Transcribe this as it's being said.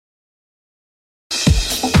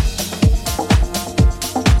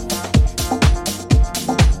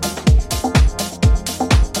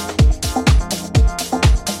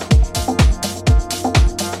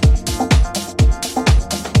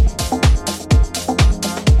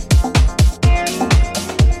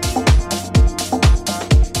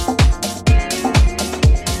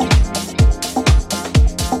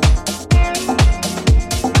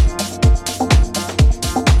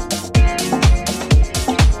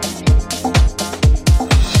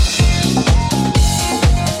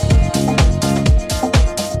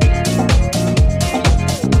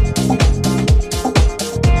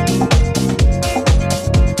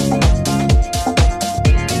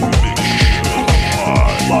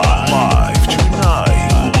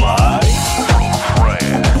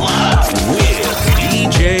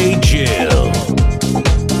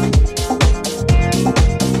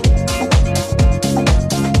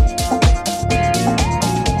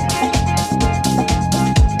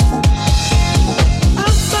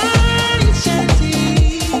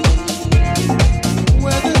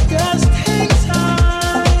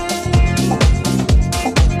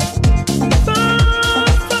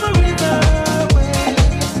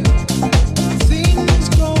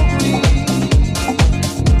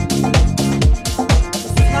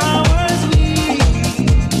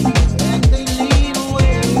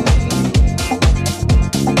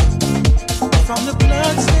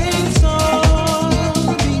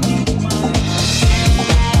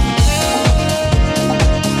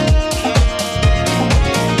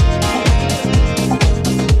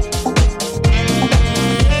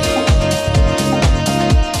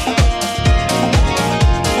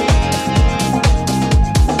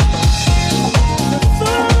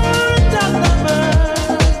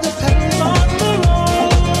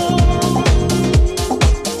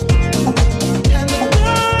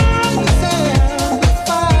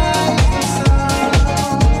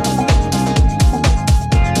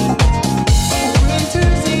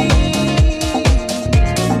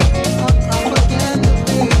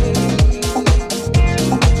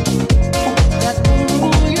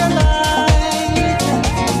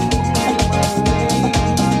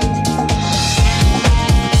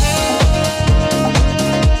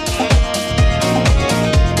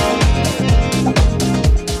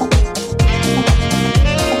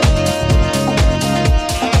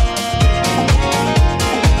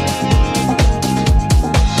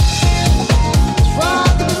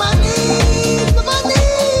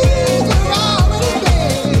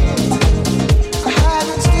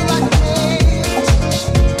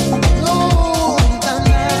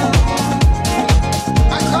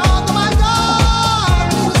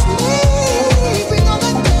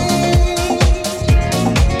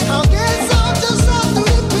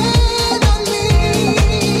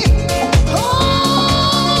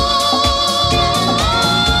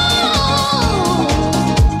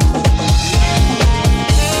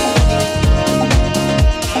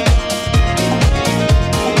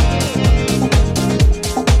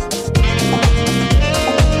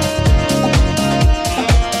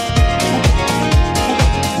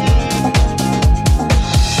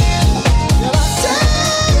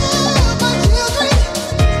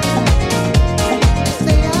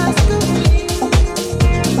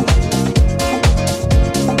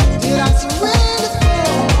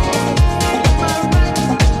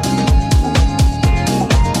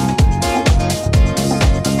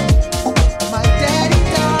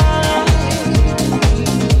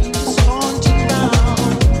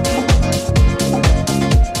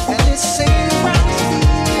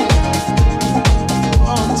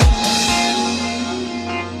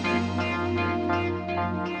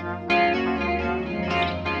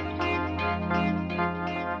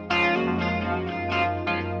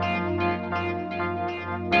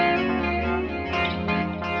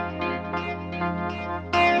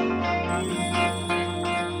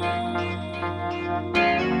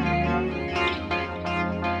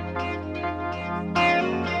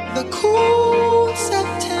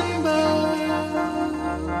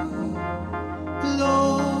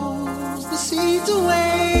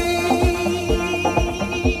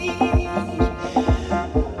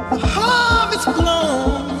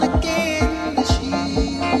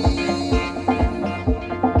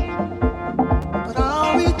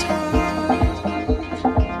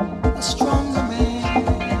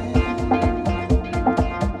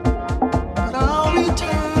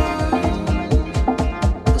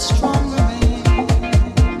stronger man.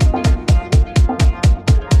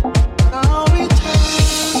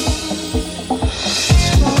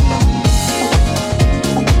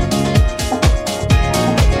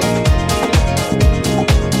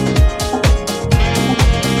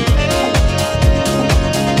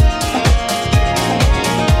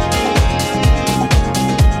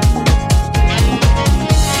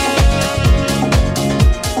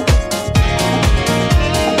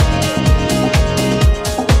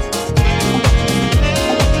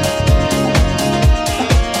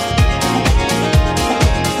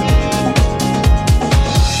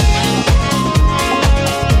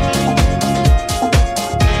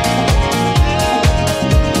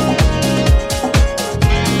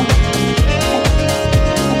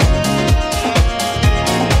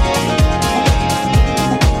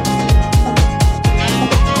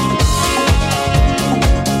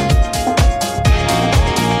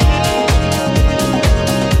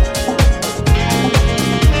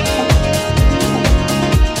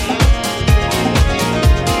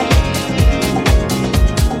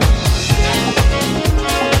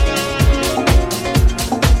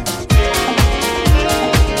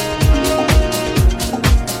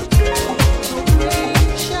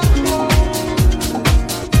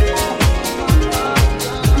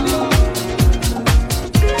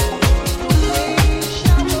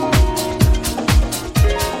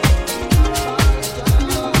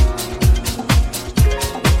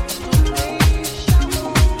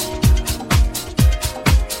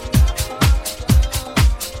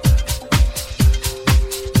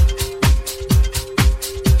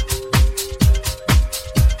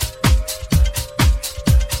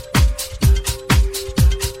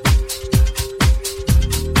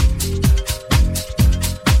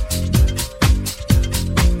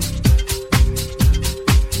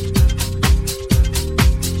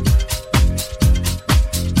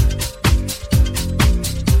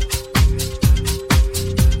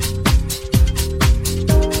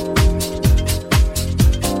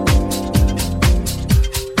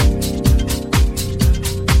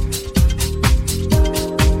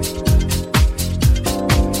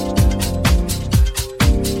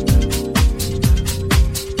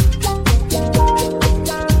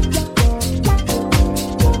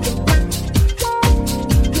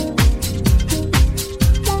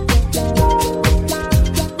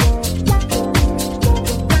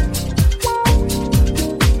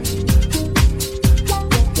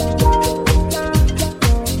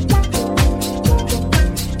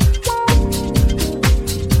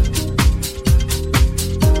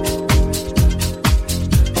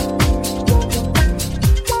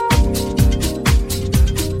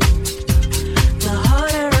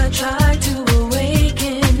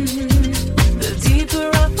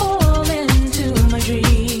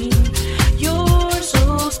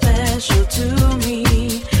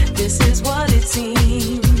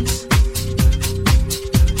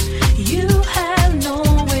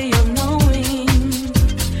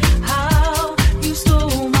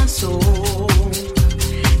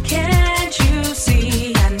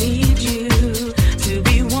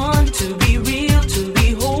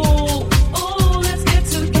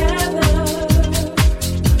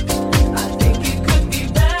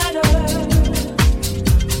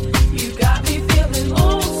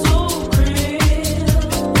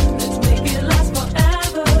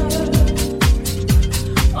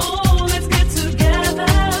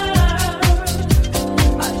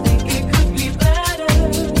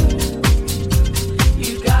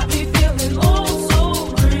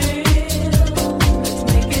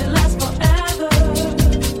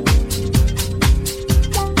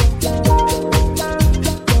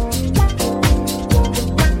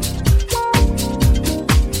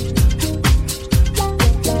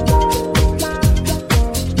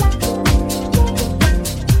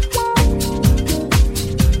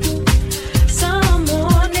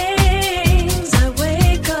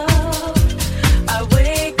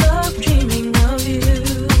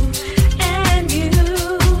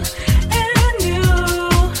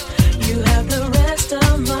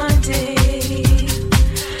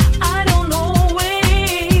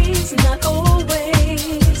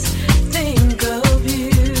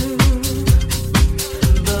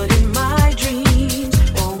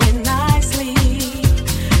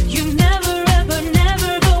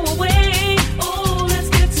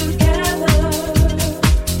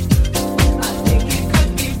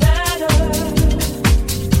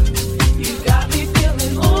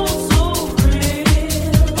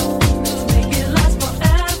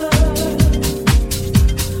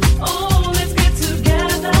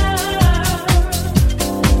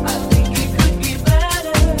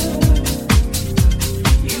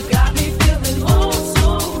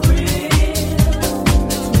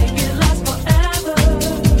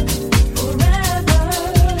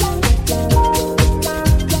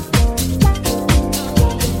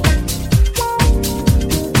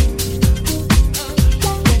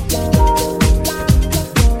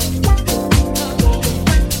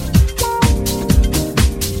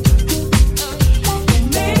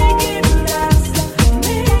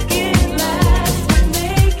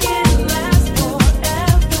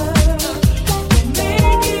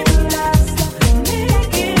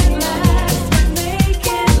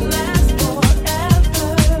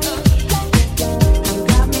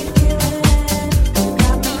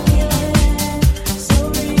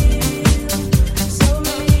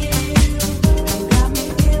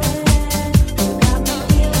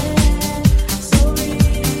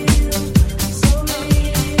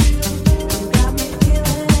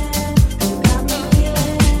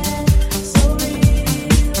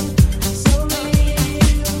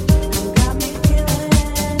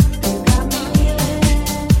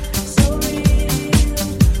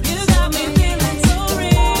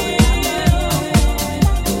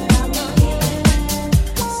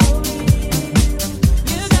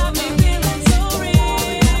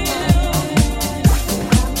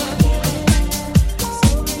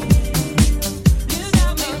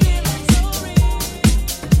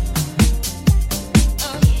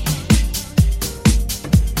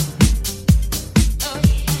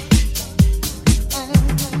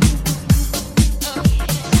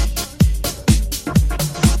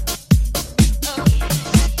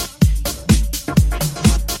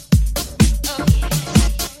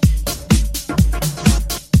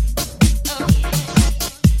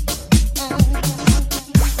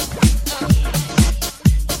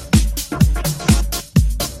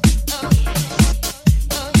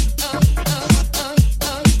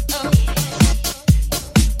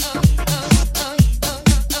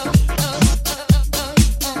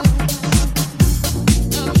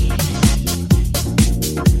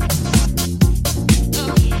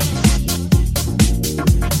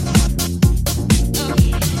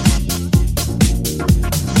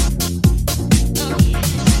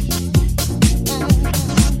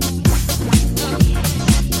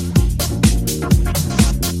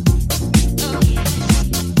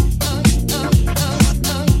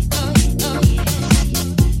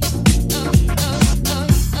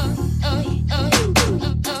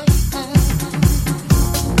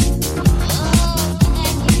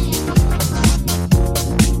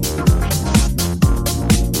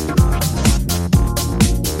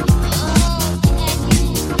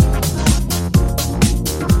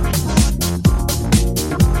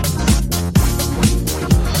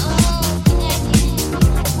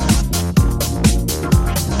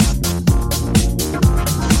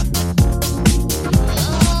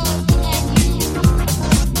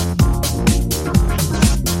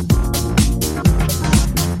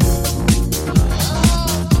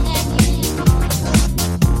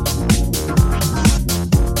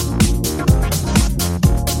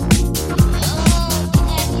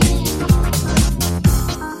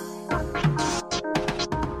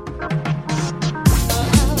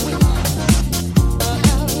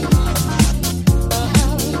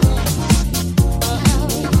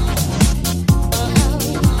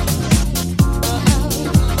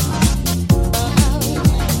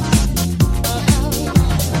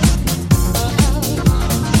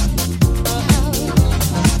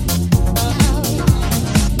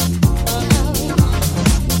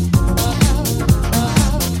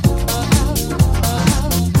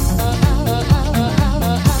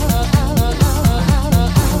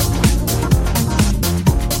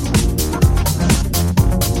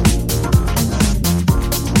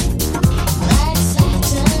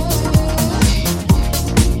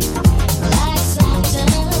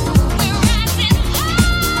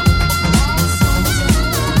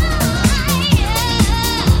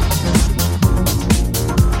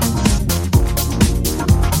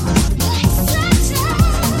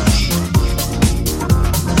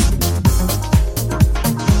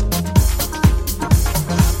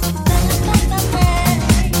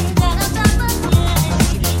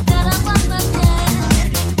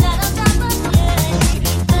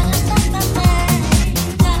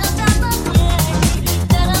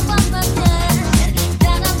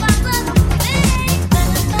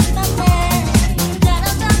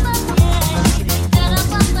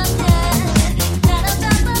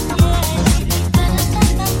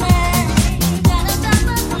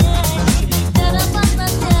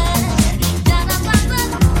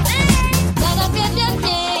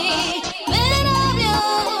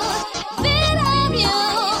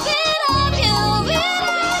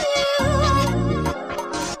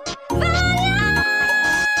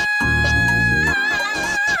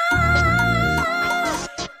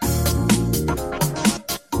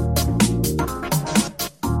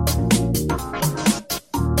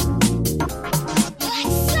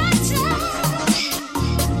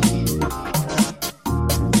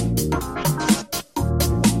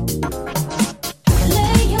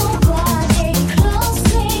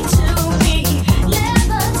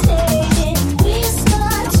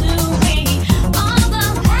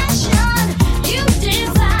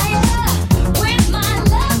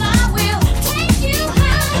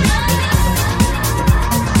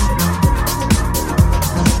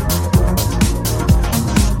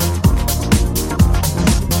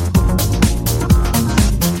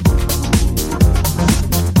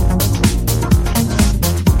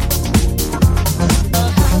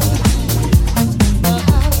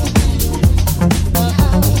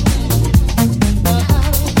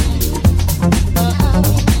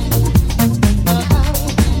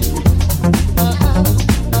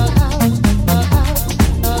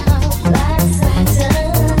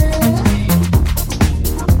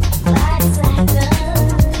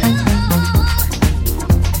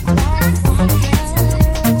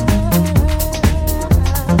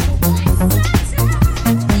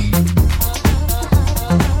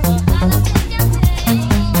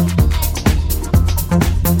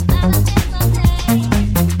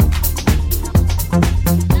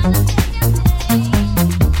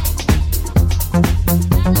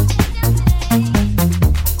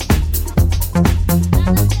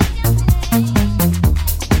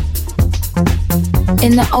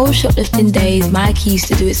 shoplifting days, Mikey used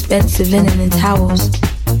to do expensive linen and towels.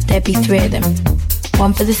 There'd be 3 of them.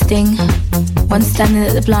 One for the sting, one standing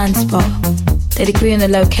at the blind spot. They'd agree on the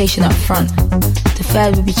location up front. The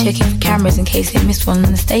third would be checking for cameras in case they missed one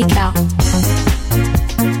on the stakeout.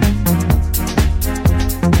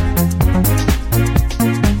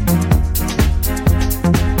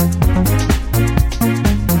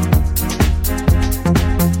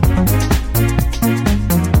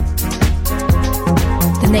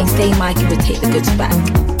 Next day, Mikey would take the goods back.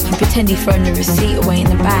 He'd pretend he'd thrown the receipt away in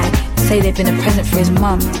the bag, say they'd been a present for his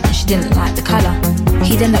mum and she didn't like the colour.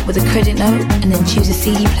 He'd end up with a credit note and then choose a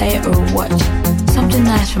CD player or a watch. Something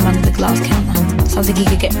nice from under the glass counter, something he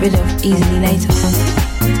could get rid of easily later.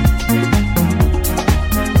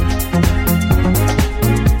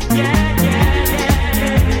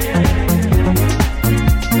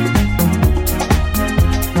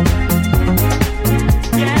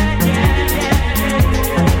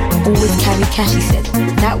 Cash, he said.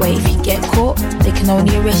 That way, if you get caught, they can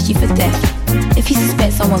only arrest you for theft. If you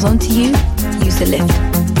suspect someone's onto you, use the lift.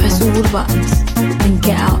 Press all the buttons, then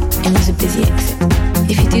get out and use a busy exit.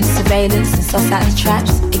 If you do the surveillance and suss out the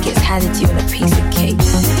traps, it gets handed to you on a piece of cake.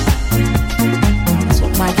 That's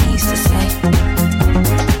what Mikey used to say.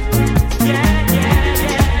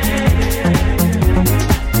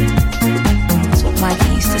 That's what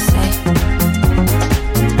Mikey used to say.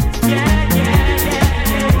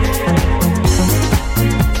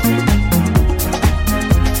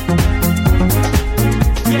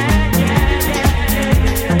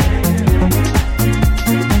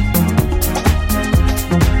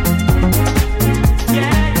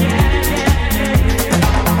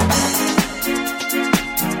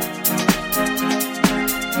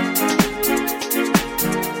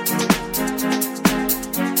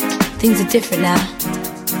 Things are different now.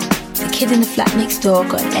 The kid in the flat next door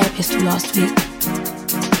got an air pistol last week.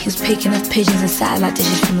 He was picking up pigeons and satellite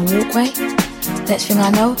dishes from the walkway. Next thing I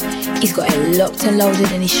know, he's got it locked and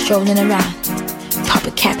loaded and he's strolling around. Pop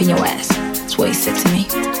a cap in your ass, that's what he said to me.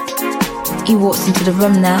 He walks into the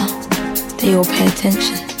room now, they all pay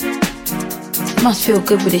attention. Must feel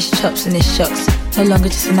good with his chops and his shucks. No longer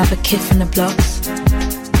just another kid from the blocks.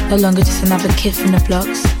 No longer just another kid from the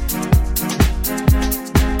blocks.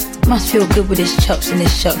 Must feel good with his chops and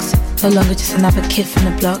his shucks. No longer just another kid from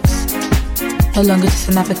the blocks. No longer just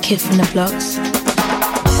another kid from the blocks.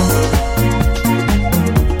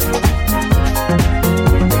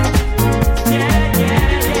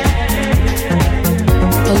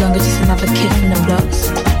 No longer just another kid from the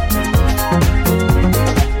blocks.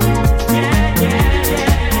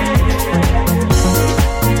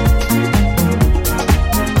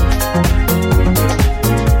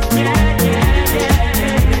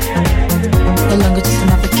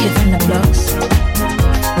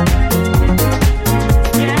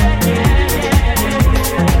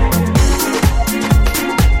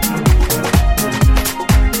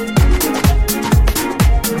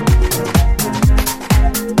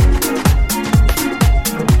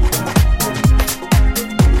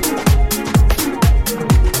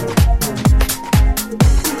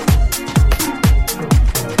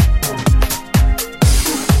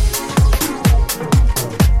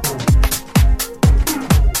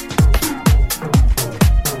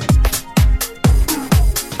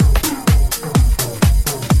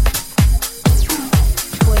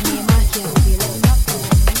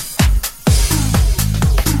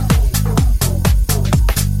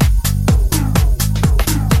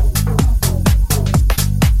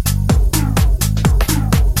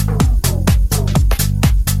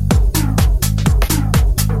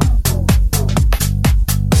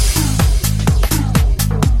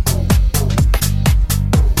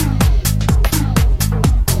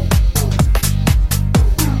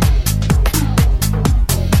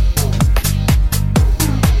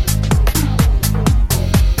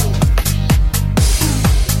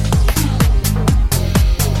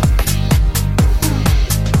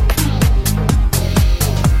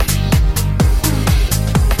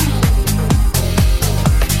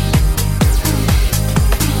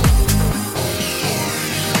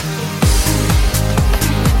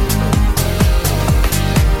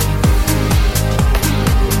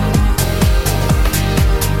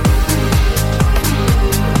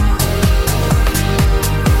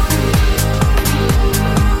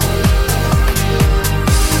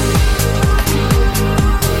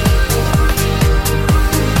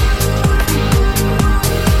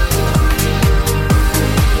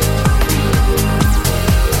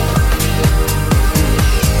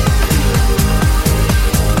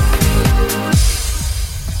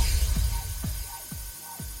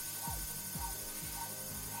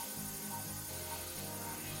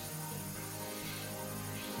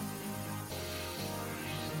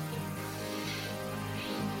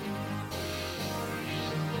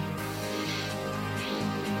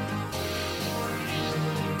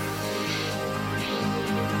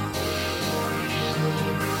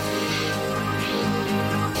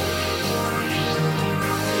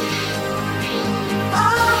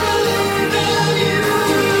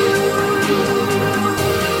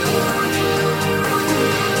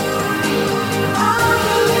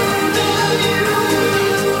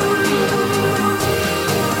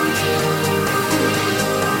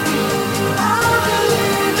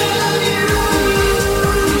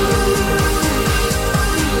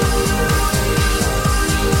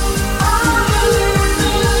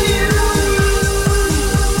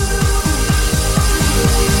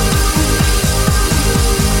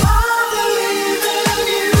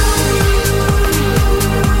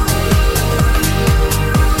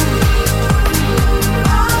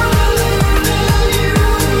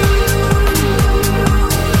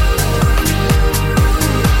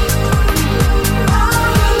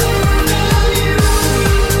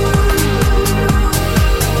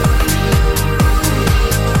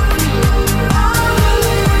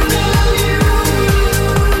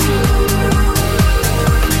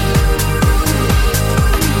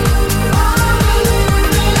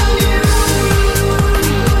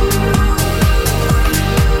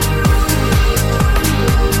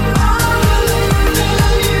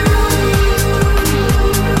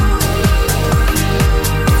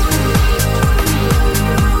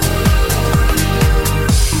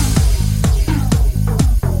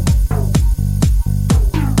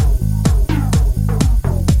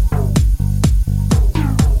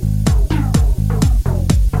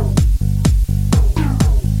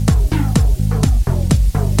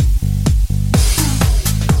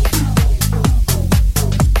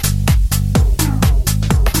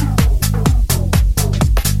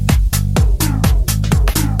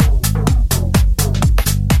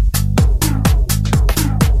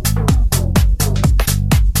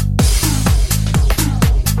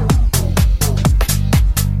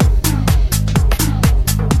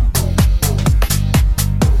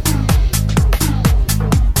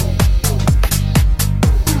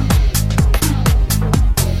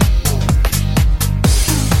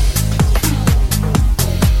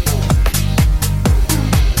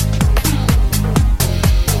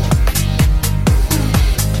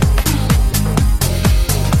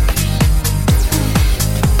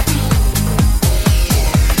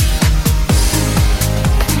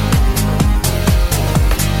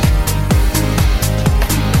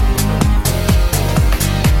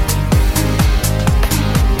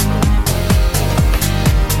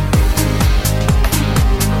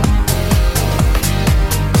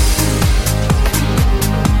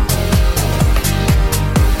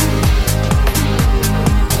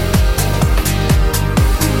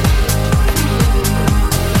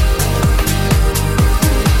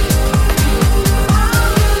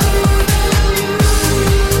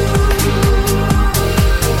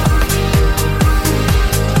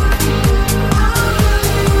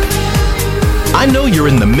 I know you're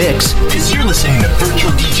in the mix because you're listening to Virtual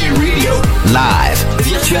DJ Radio live.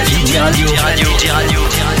 Virtual DJ Radio.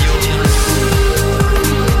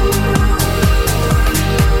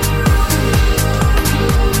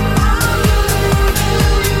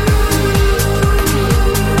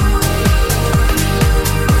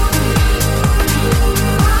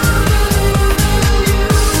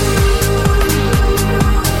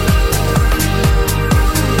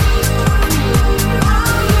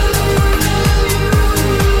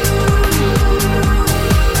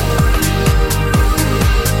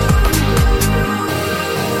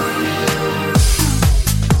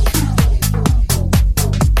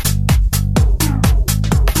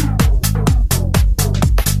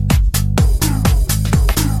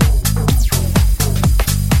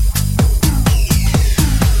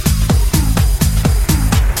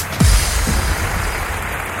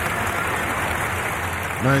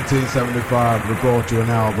 In 1975, we brought you an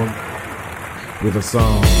album with a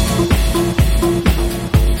song.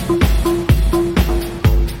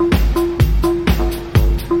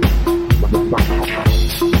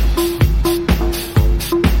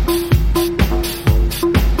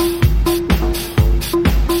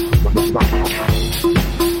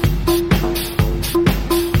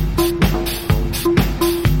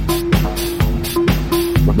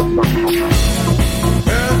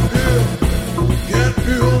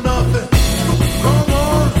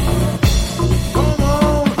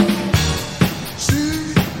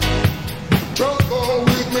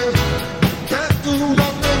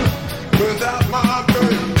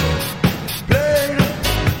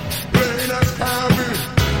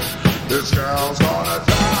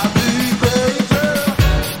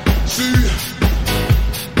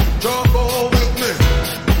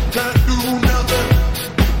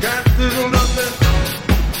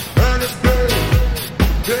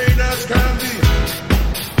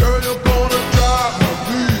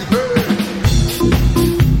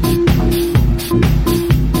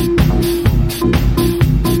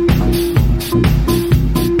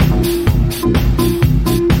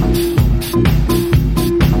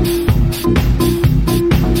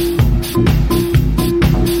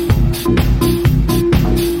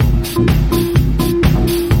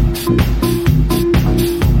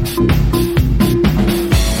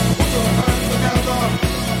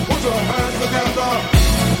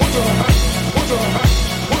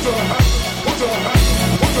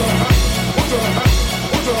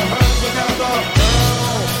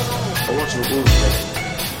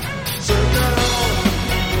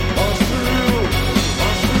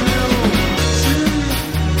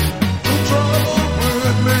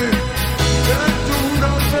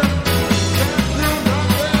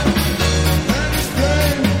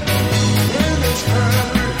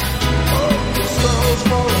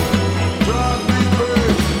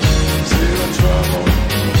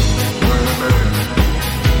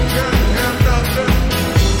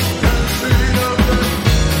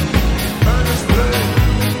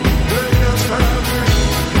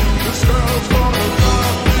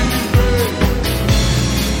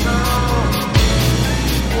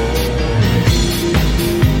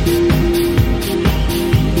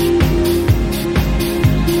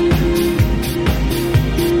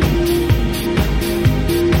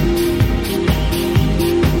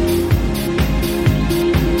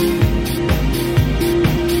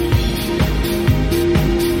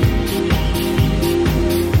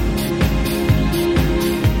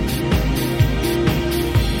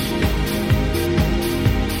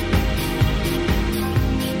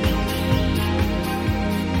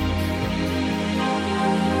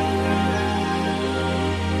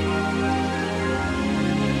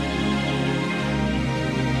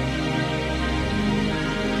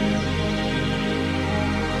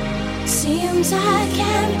 Seems I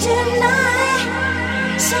can't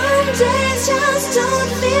deny. Some days just don't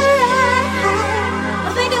feel right. I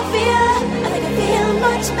think I feel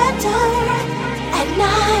much better at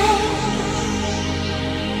night.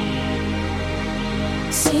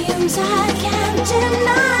 Seems I can't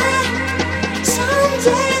deny. Some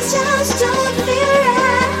days just don't feel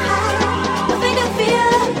right. I think I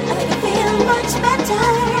feel much better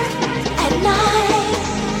at night.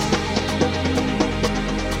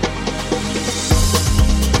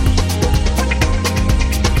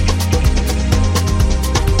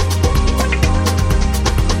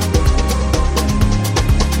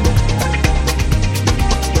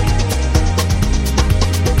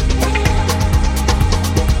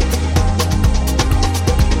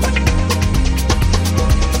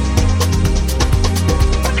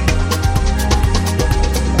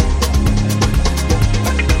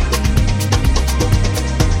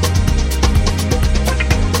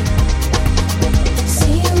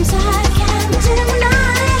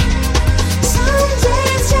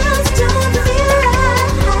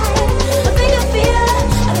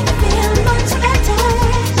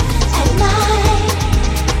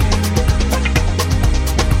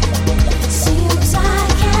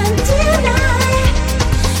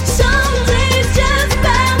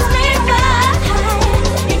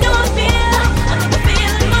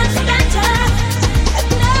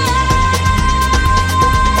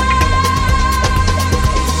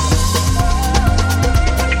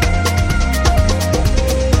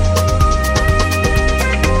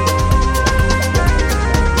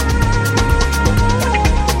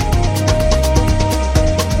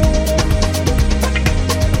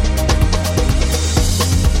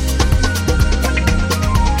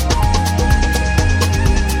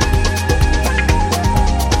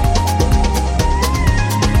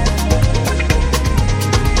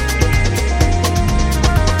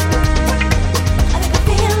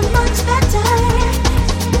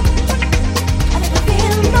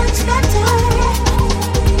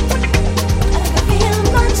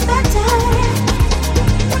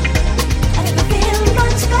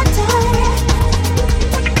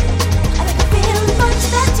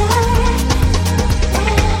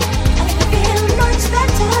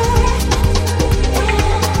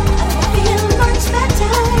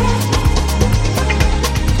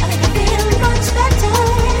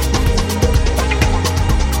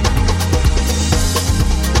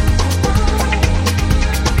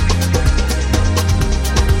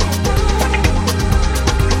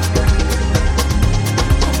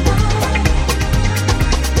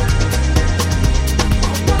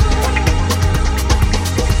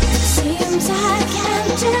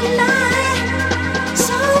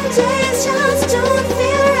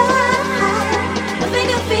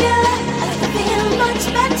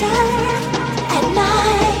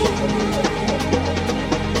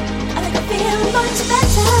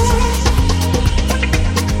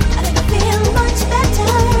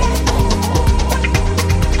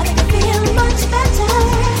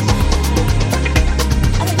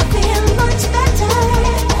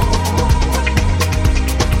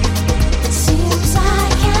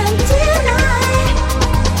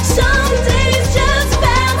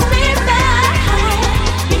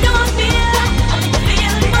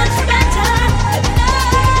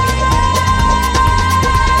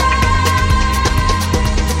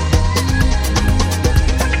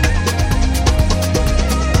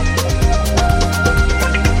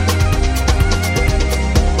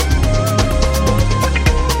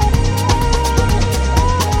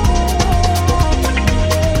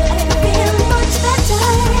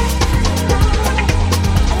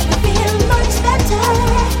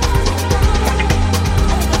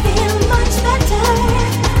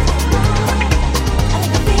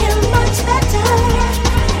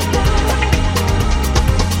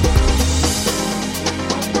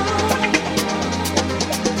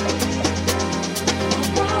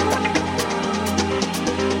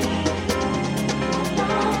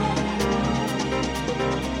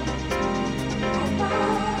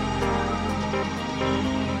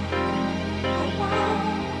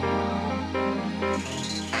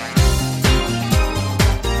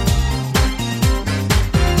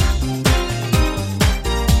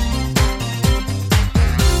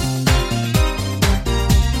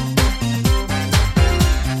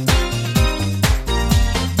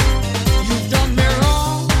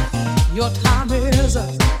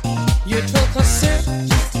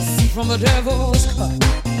 from the devil's cut.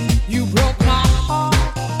 You broke my heart,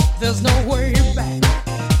 there's no way back.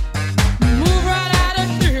 Move right out of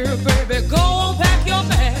here, baby, go pack your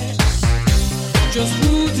bags. Just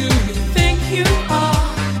who do you think you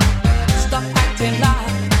are? Stop acting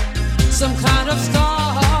like some kind of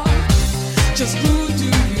star. Just who do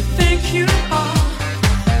you think you are?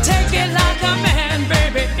 Take it like a man,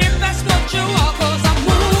 baby, if that's what you are. 'Cause I'm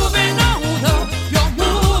moving on up, you're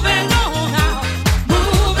moving on out,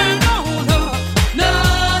 moving on up.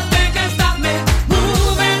 Nothing can stop me.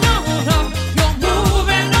 Moving on up, you're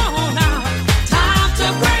moving on out. Time to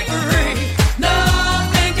break free.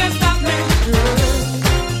 Nothing can stop me.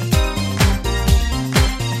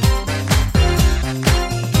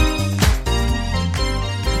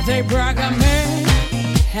 They brag a man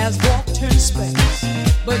has walked in space,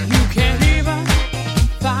 but you can't even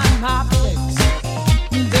find my place.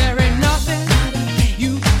 There ain't nothing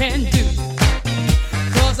you can do,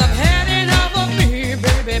 'cause I've had enough of me,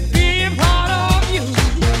 baby, being part of you.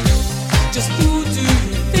 Just who do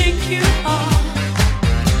you think you are?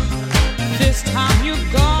 This time you've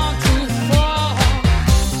gone too far.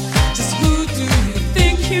 Just who do you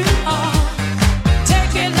think you are?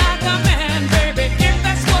 Take it like a man, baby, if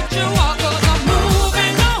that's what you are. 'Cause I'm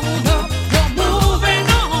moving on up, you're moving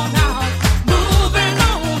on out, moving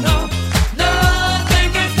on up. Nothing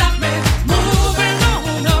can stop me. Moving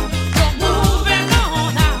on up, you're moving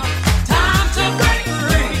on out. Time to break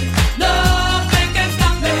free. Nothing can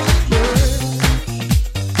stop me.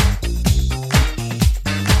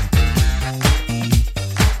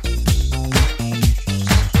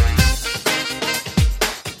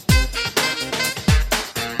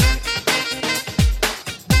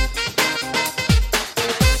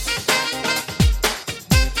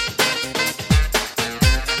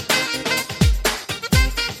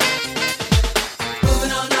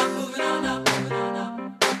 Moving on up, moving on up, moving on up.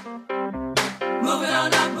 Moving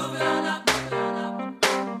on up, moving on up, moving on up.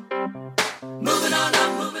 Moving on up,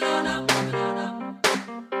 moving on up, moving on up.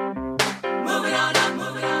 Moving on up,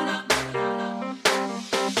 moving on up, moving on up.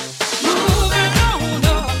 Moving on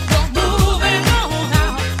up, you're moving on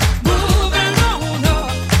out. Moving on up,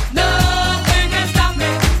 nothing can stop me.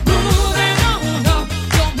 Moving on up,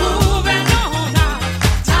 you're moving on out.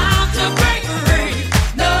 Time to break free.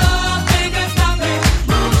 Nothing can stop me.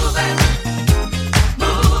 Moving,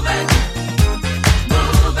 moving,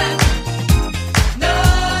 moving.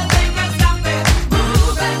 Nothing can stop me.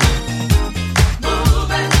 Moving,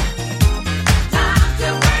 moving. Time to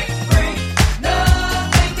break free.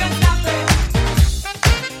 Nothing can stop me.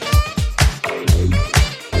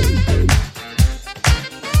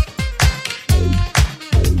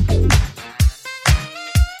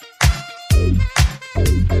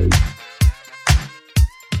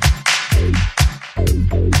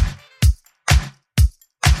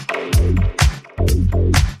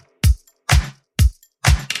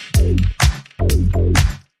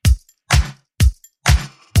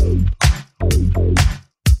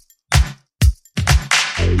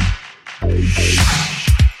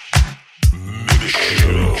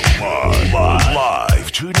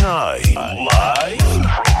 Live tonight. Live from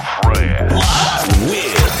France.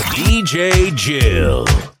 Live with DJ Jill.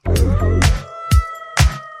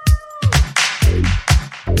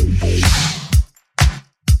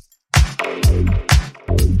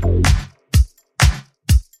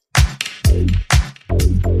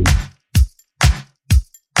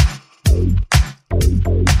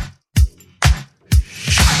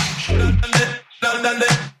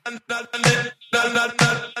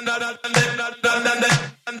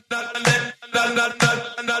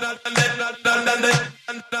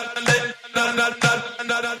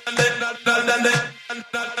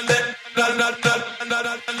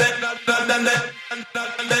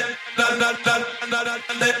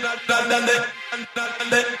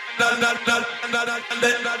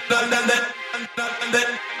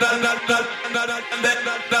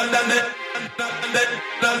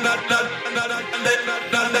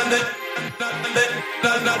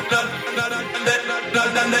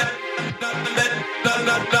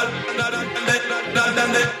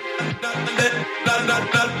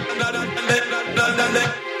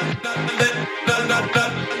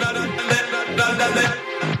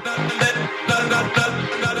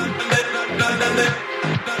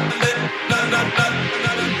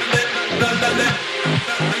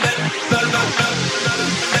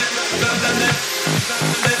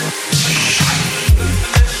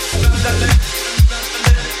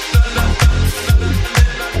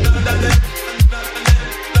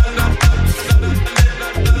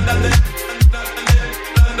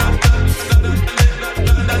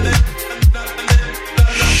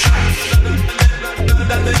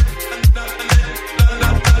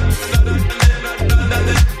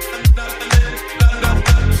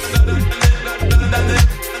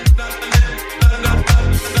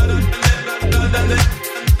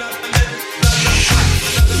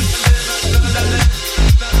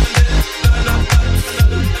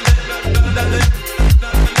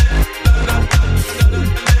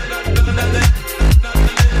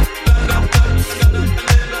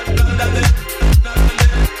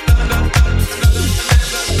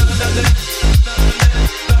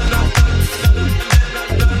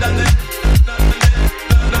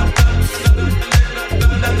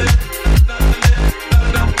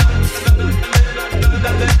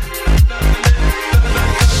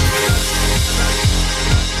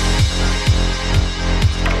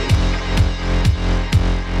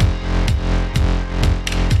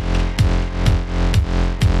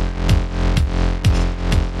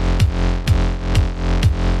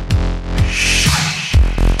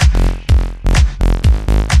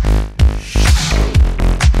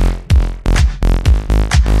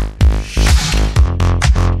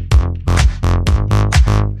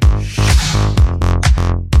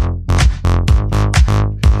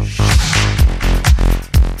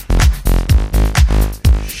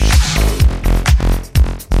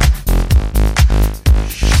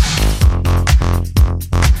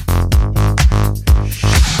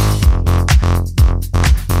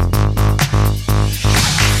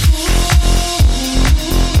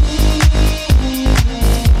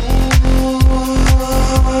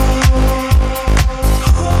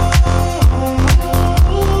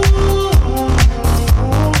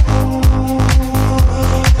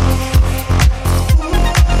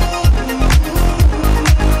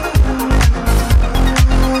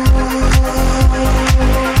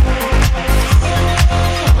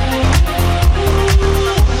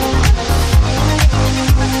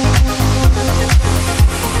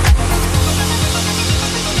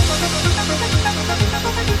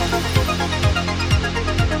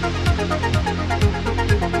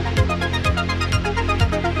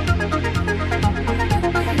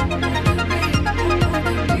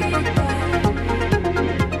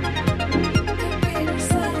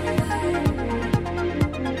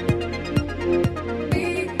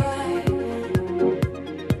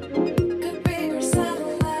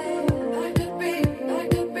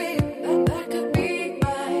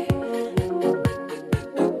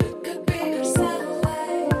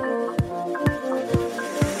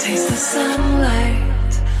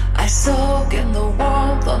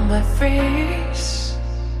 my face.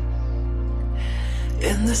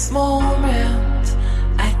 In this moment,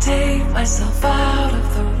 I take myself out of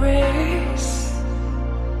the race.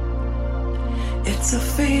 It's a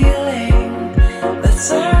feeling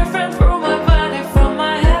that's surfing through my body from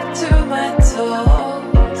my head to my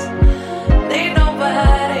toes. Need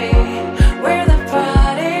nobody, we're the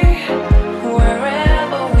party,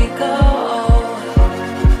 wherever we go.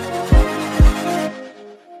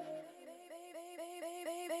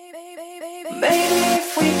 Maybe if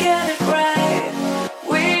we get it right,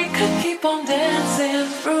 we could keep on dancing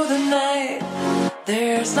through the night.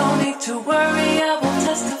 There's no need to worry, I will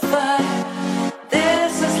testify.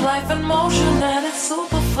 This is life in motion and it's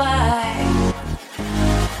super fly.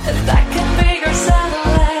 And I can be your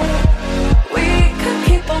satellite. We could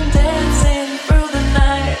keep on dancing through the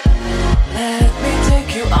night. Let me take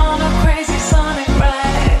you on a crazy sonic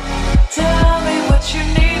ride. Tell me what you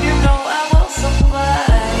need, you know I will supply.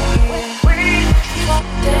 We keep on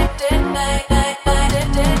dancing, night, night, night,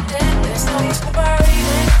 night. There's no need to worry,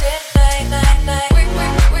 night, night, night. We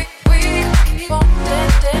keep on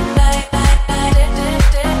dancing, night, night, night, night,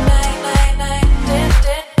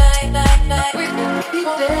 night, night, night. We keep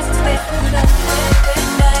on dancing,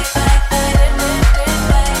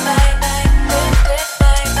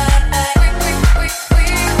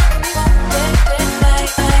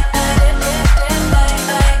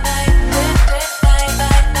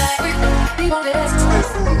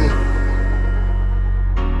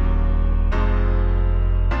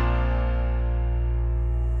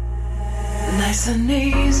 nice and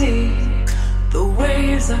easy, the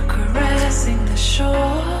waves are caressing the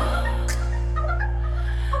shore.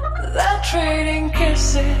 They're trading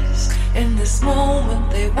kisses, in this moment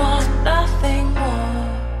they want nothing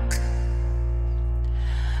more.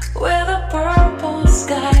 With a purple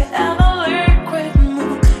sky and a liquid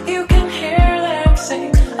moon, you can hear them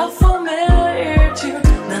sing a familiar tune.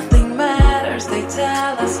 Nothing matters, they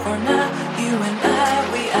tell us for now, you and I,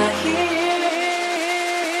 we are here.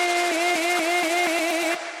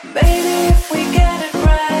 Maybe if we get it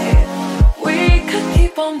right, we could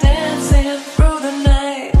keep on dancing through the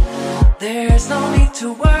night. There's no need to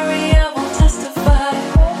worry, I will testify.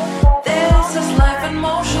 This is life in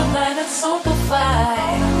motion and it's super fly.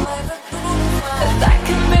 And I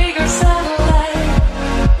can be your satellite.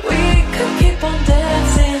 We could keep on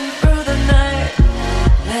dancing through the night.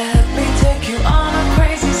 Let me take you on a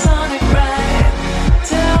crazy sonic ride.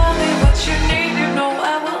 Tell me what you need, you know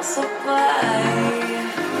I will supply.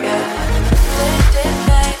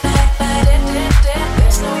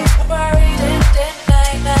 There's no need to worry,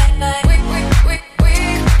 night, night, night. We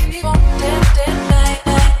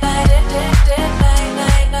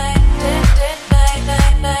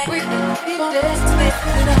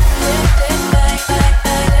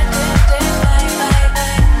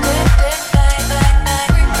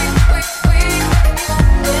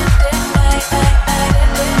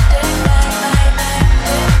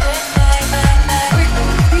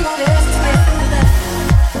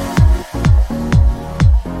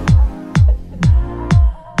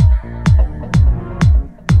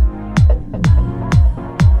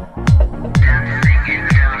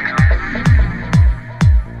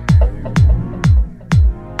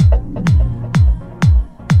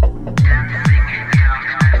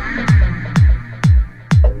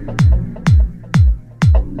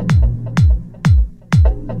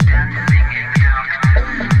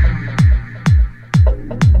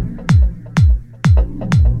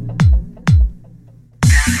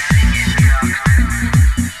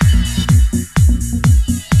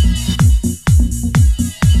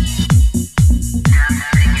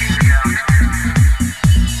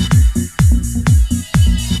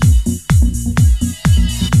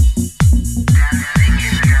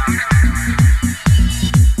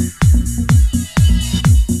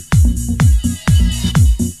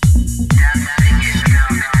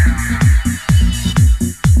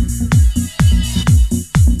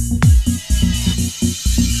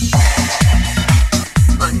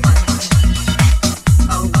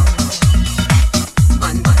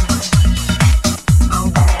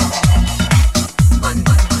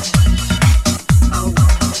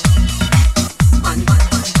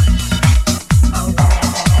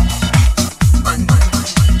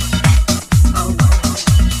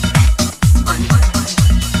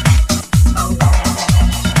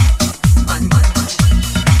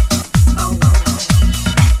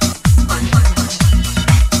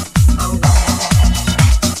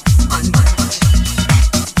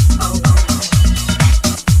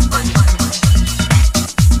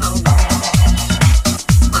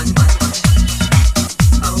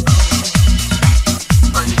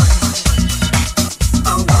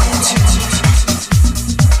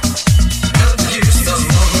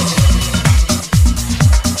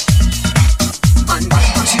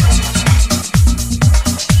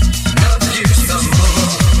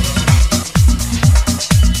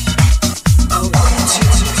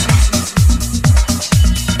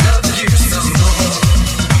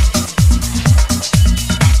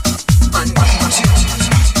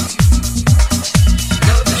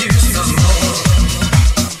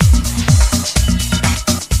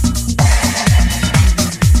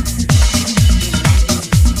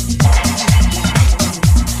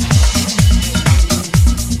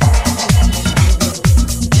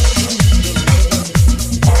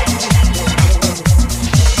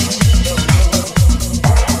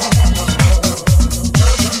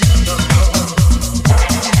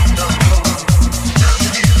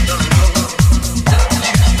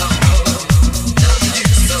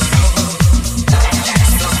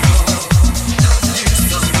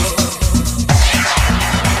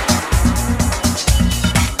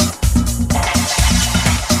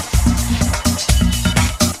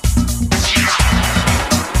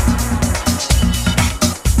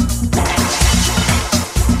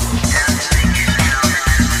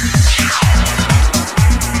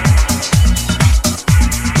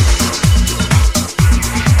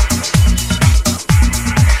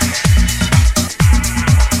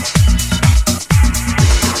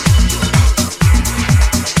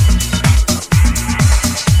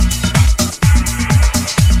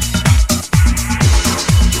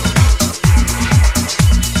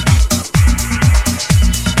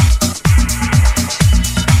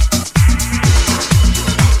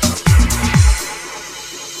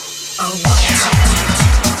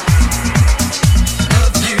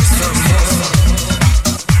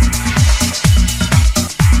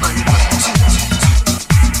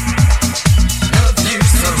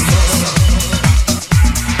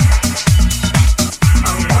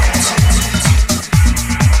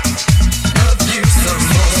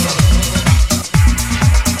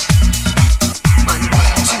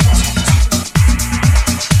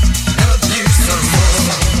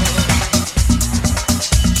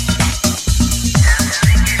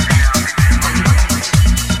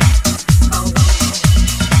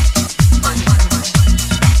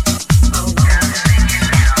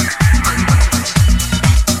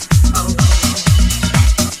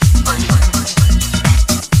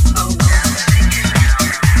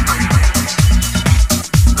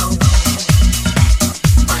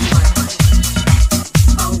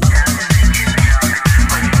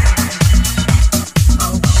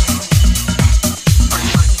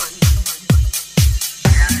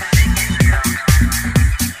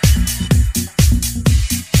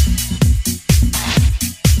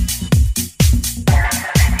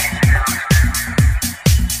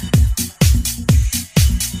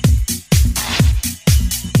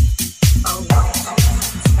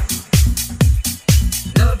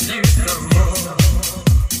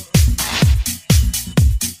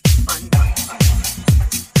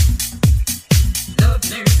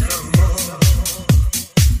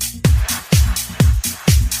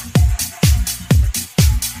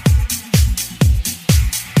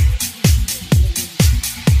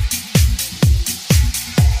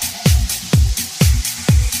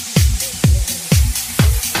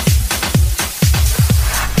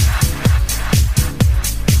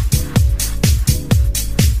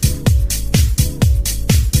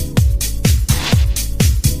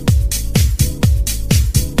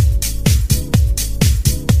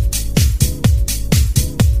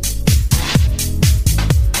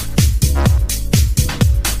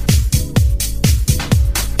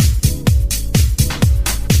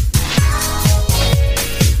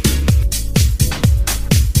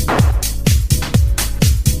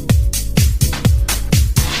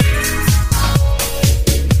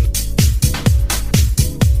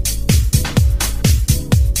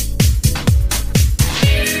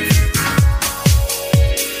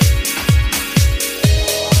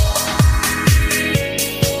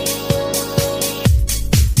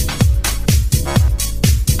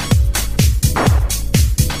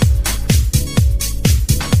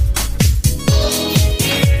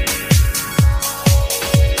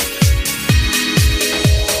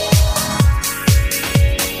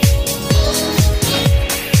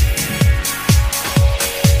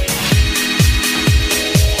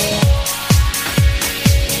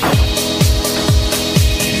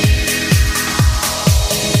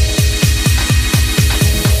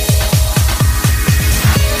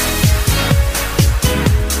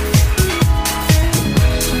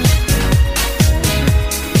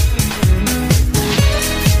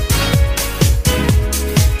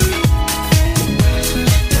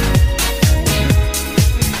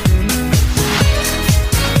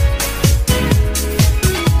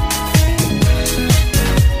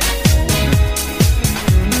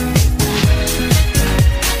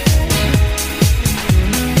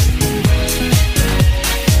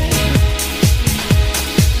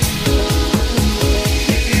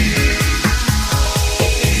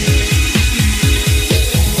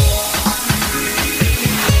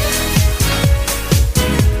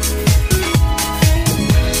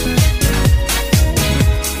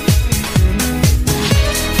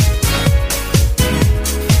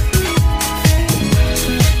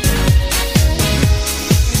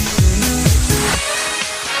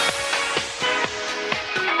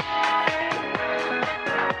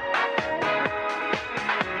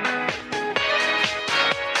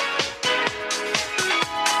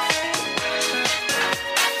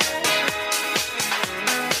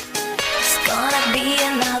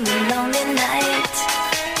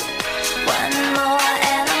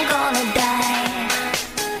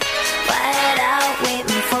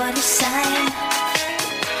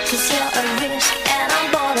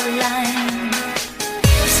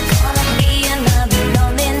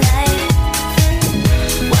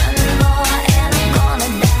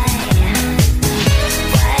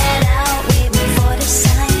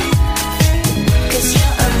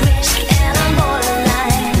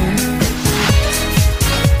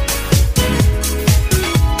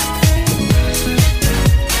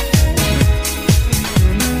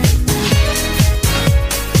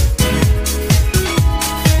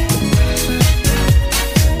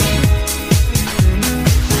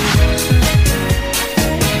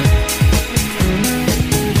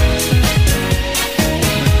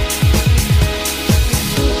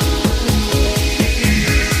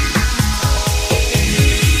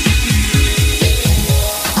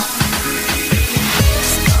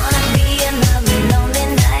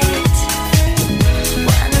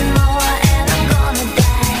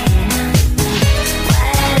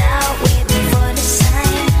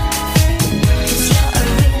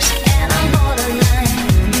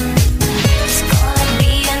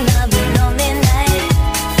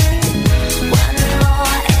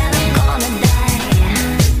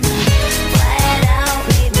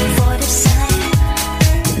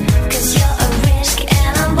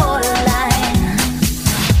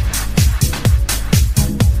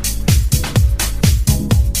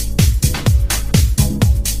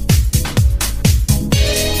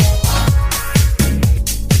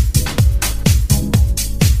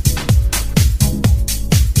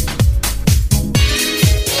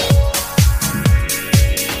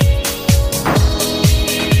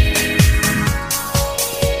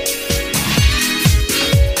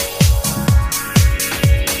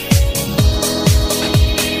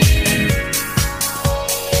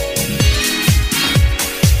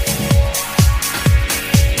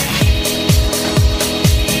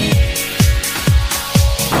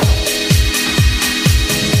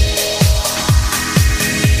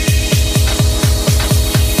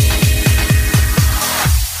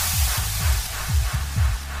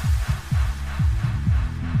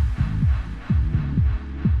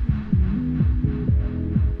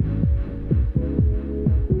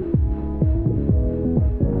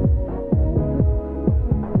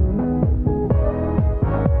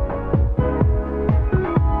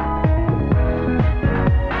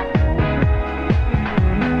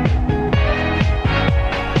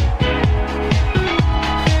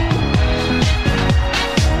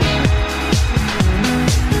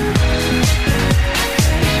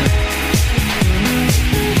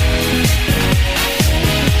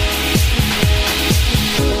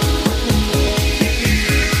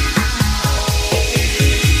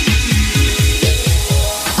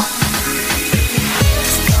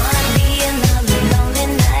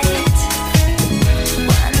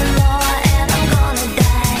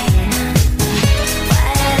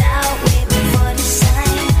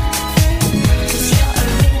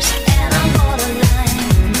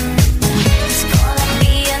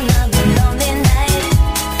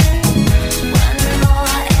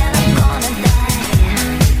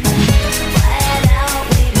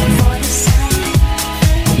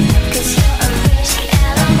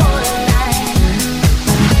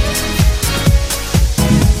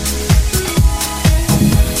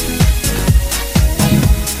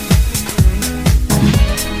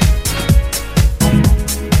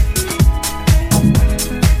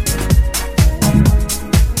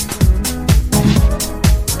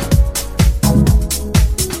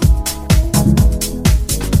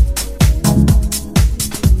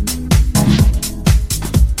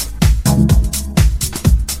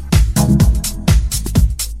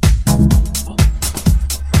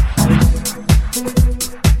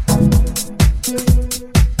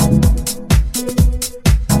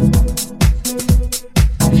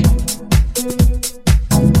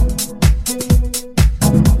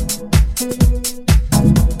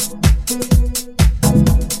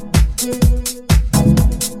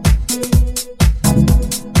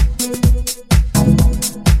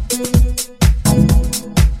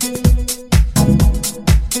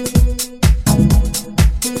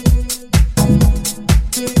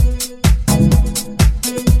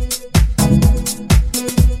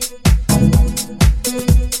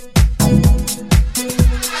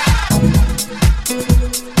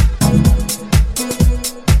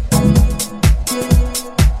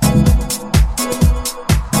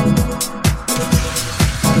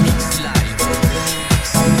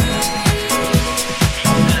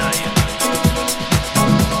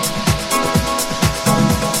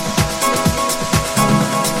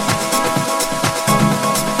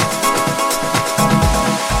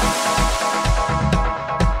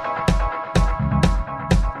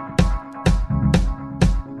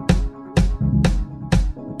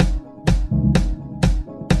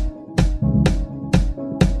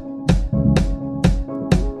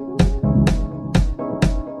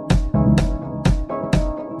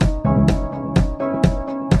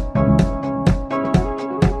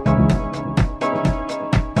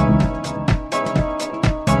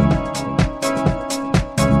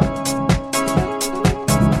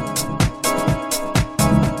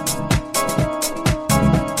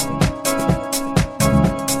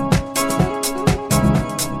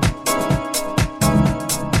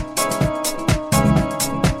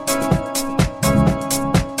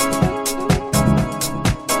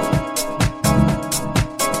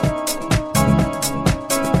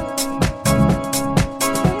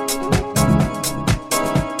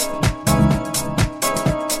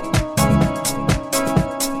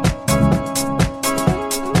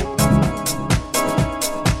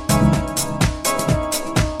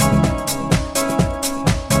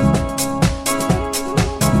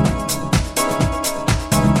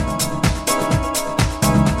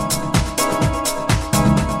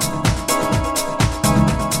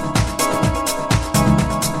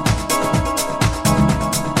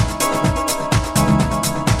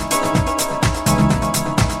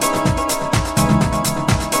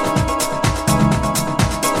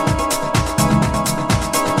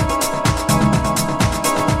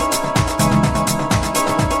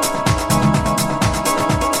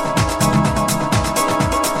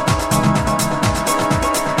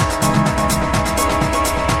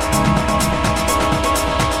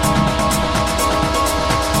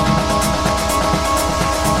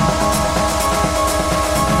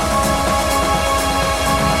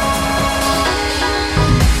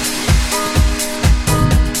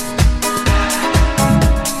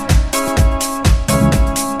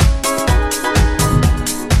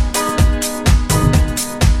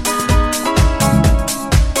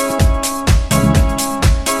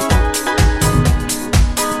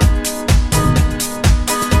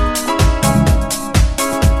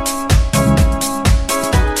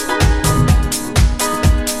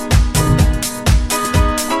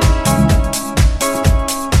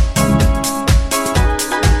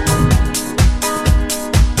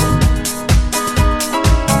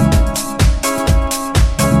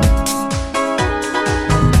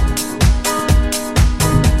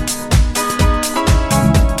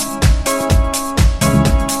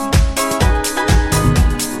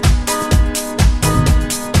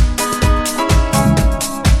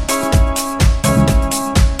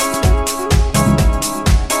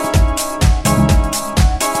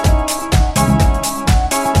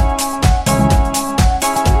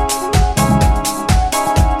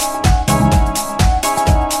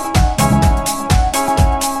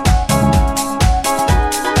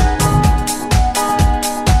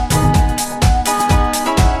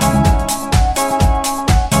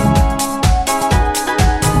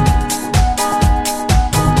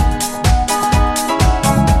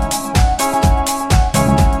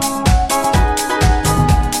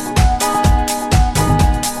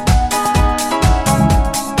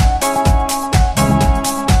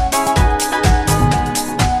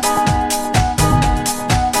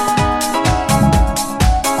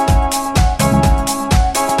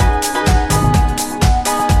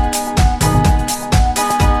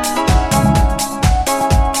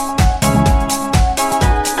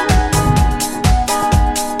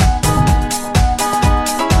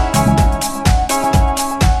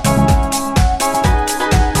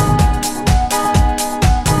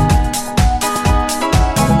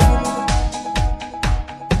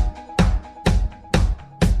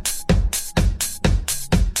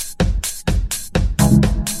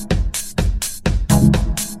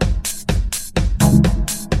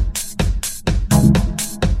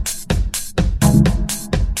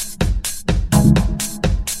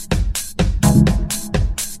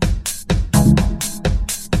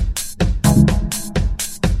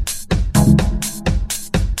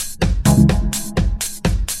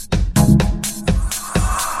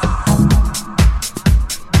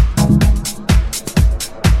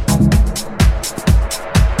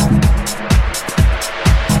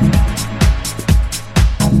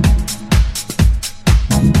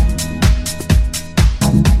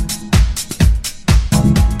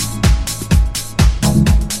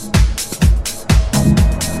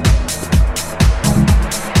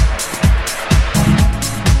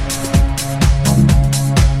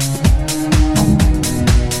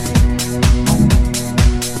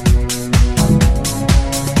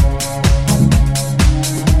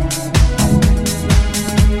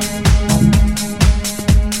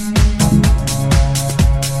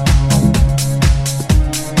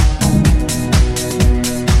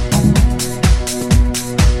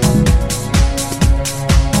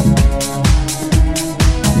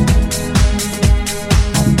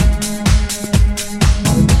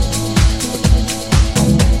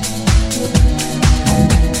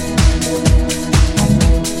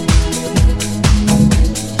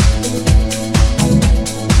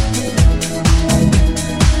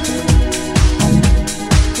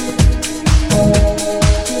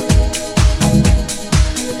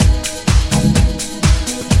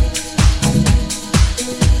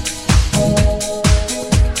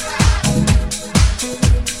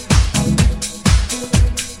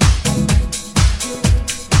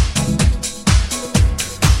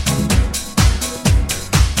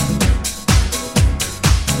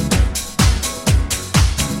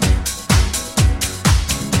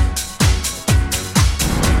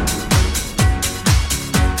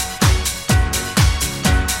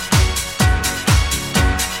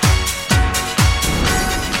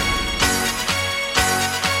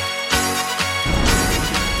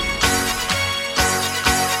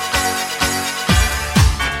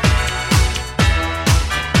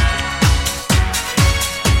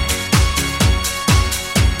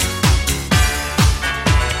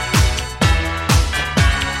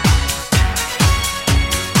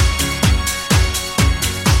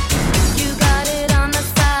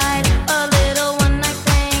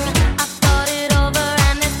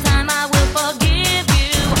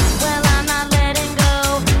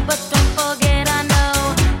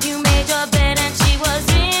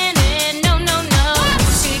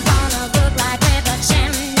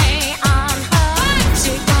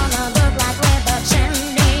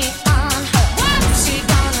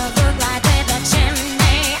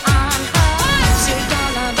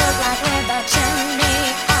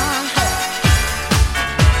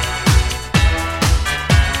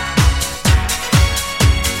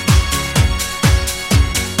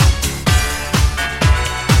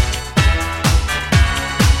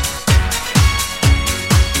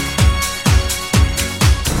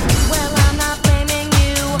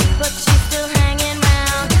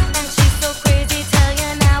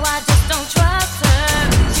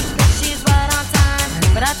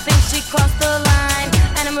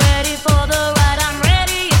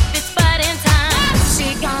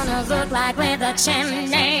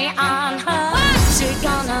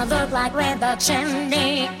like with a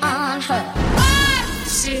chimney on her.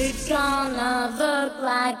 She gonna look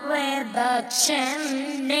like with a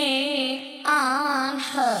chimney on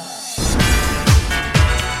her.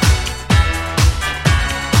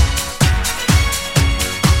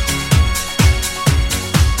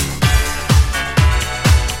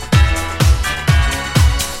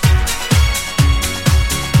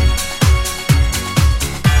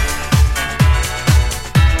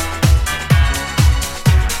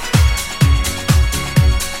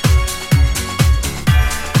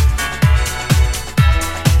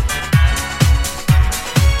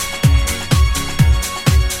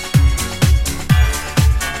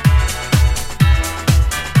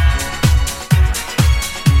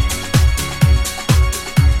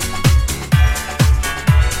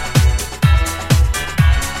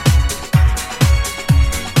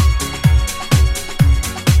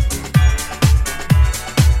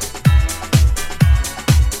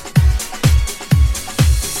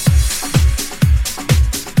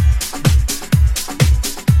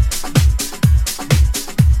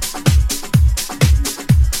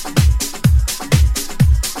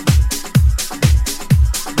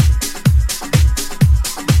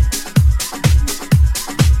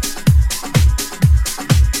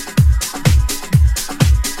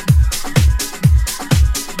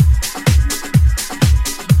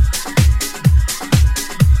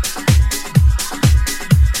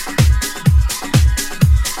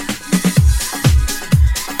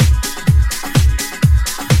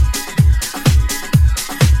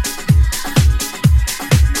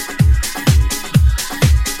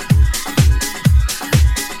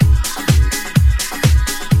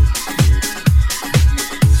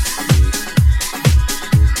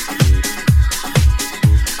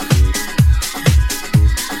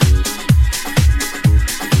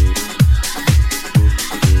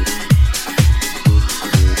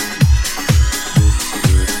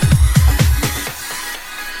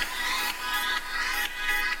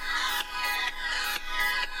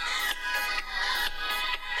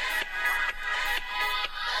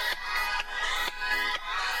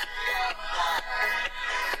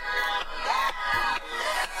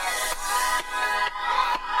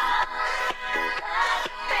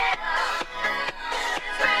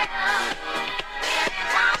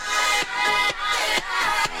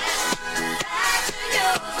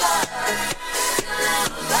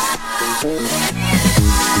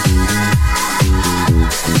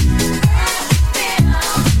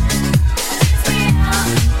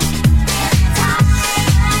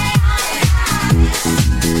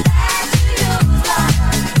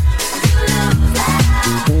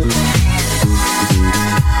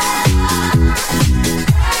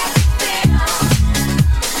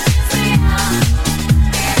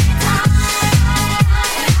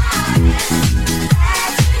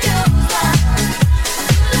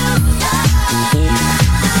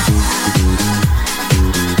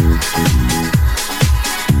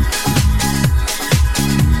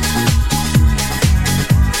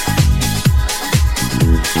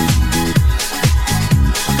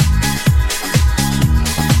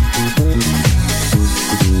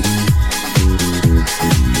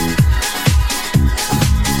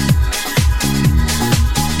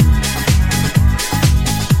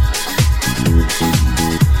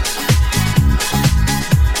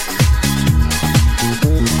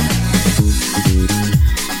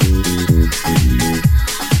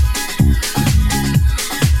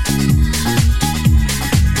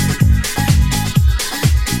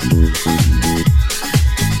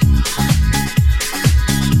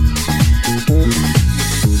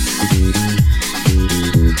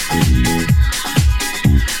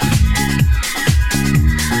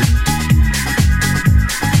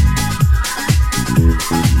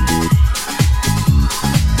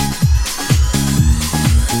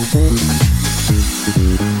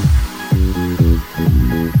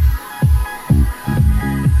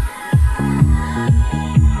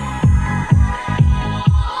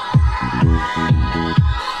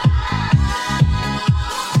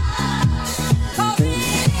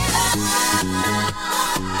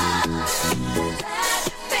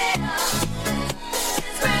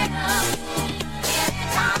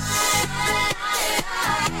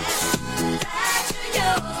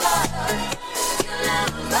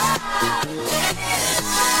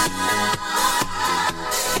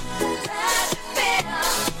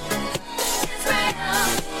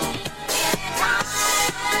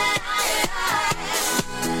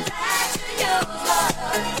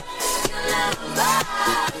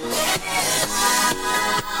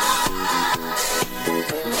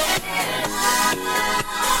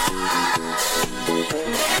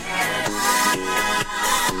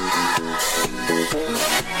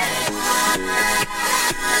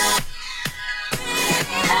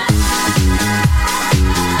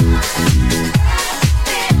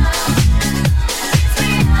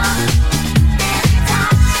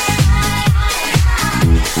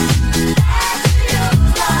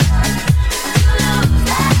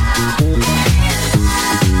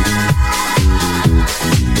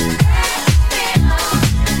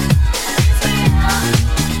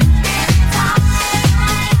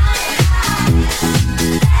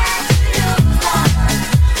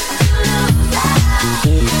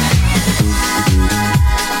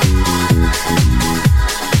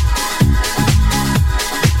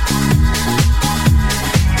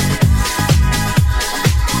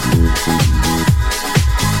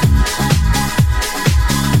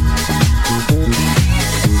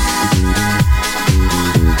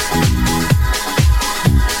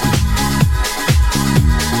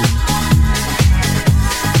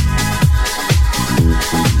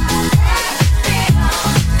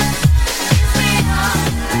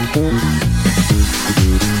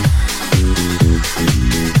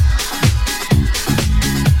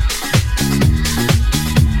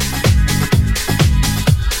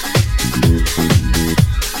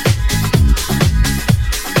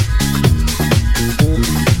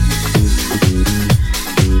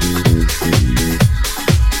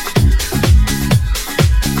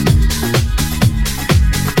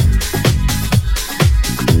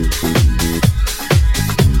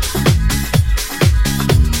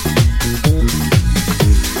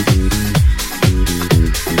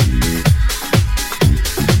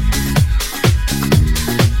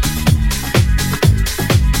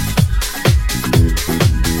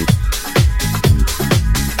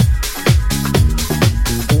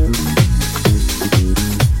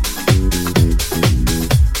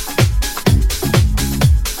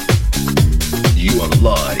 You are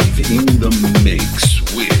live in the mix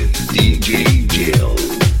with DJ Jill.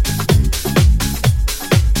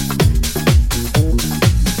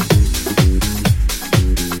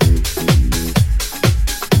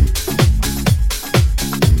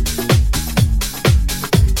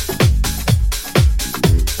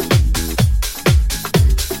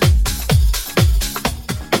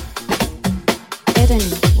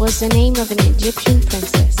 Was the name of an Egyptian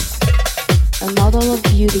princess, a model of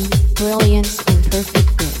beauty, brilliance, and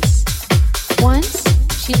perfect grace. Once,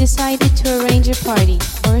 she decided to arrange a party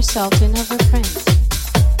for a sultan of her friends.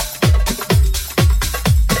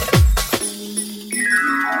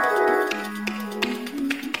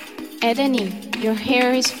 Edeni, your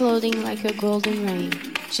hair is floating like a golden rain.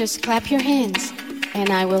 Just clap your hands, and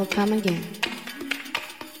I will come again.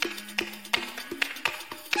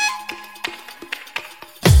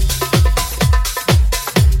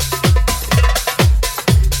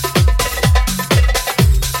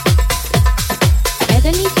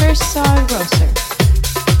 Saw a grocer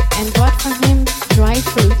and bought for him dry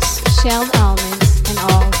fruits, shelled almonds, and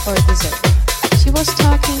all for dessert. She was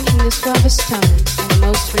talking in the suavest tones and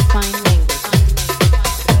most refined language.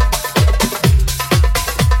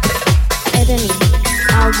 Edeni,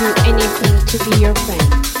 I'll do anything to be your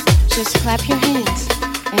friend. Just clap your hands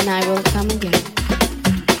and I will come again.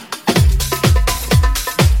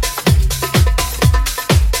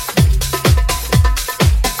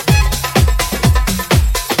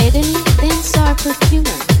 Edeni then saw a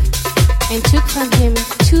perfumer and took from him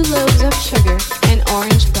 2 loaves of sugar and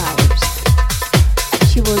orange flowers.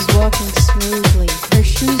 She was walking smoothly, her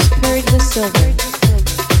shoes purred with silver.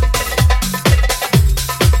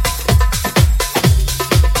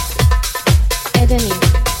 Edeni,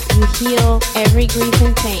 you heal every grief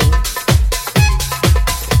and pain.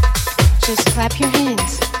 Just clap your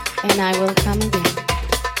hands and I will come again.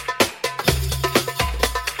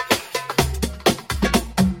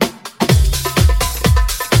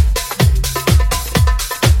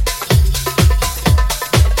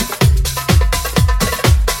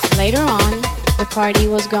 Later on, the party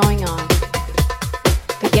was going on.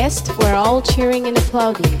 The guests were all cheering and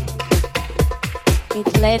applauding.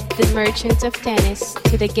 It led the merchant of tennis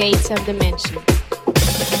to the gates of the mansion.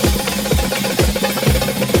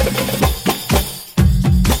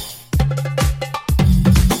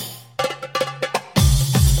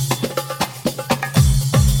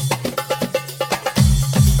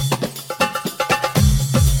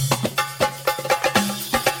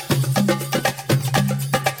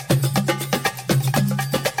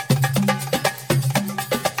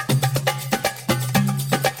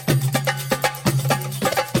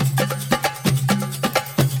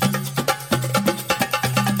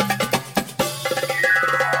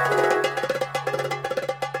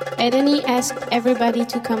 Edeni asked everybody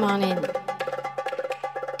to come on in.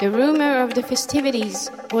 The rumor of the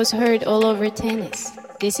festivities was heard all over tennis.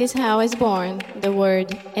 This is how is born the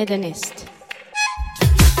word Edenist.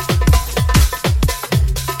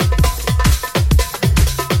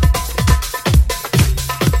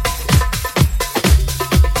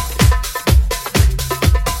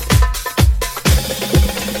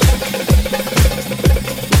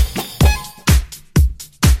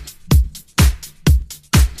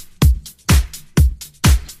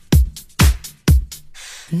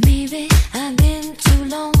 Maybe I've been too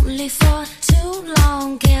lonely for too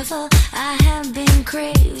long. Careful, I have been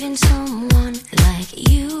craving someone like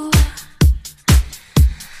you,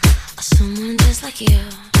 or someone just like you.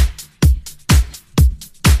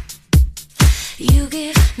 You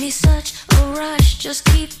give me such a rush, just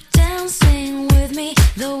keep dancing with me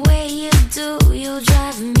the way you do. You're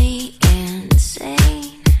driving me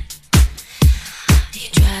insane.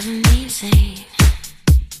 You're driving me insane.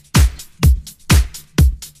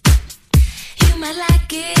 You might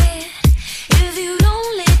like it if you'd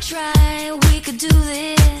only try. We could do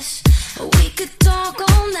this, we could talk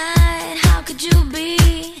all night. How could you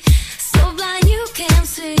be so blind you can't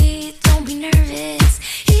see? Don't be nervous,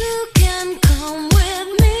 you can come with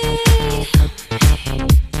me.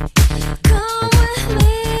 Come with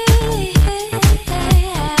me,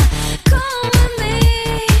 come with me.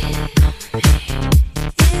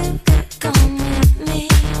 You could come with me.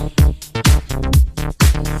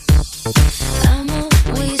 I'm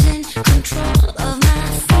always in control of my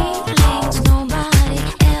feelings. Nobody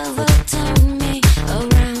ever turned me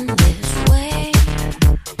around this way.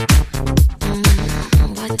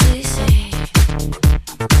 What do you say?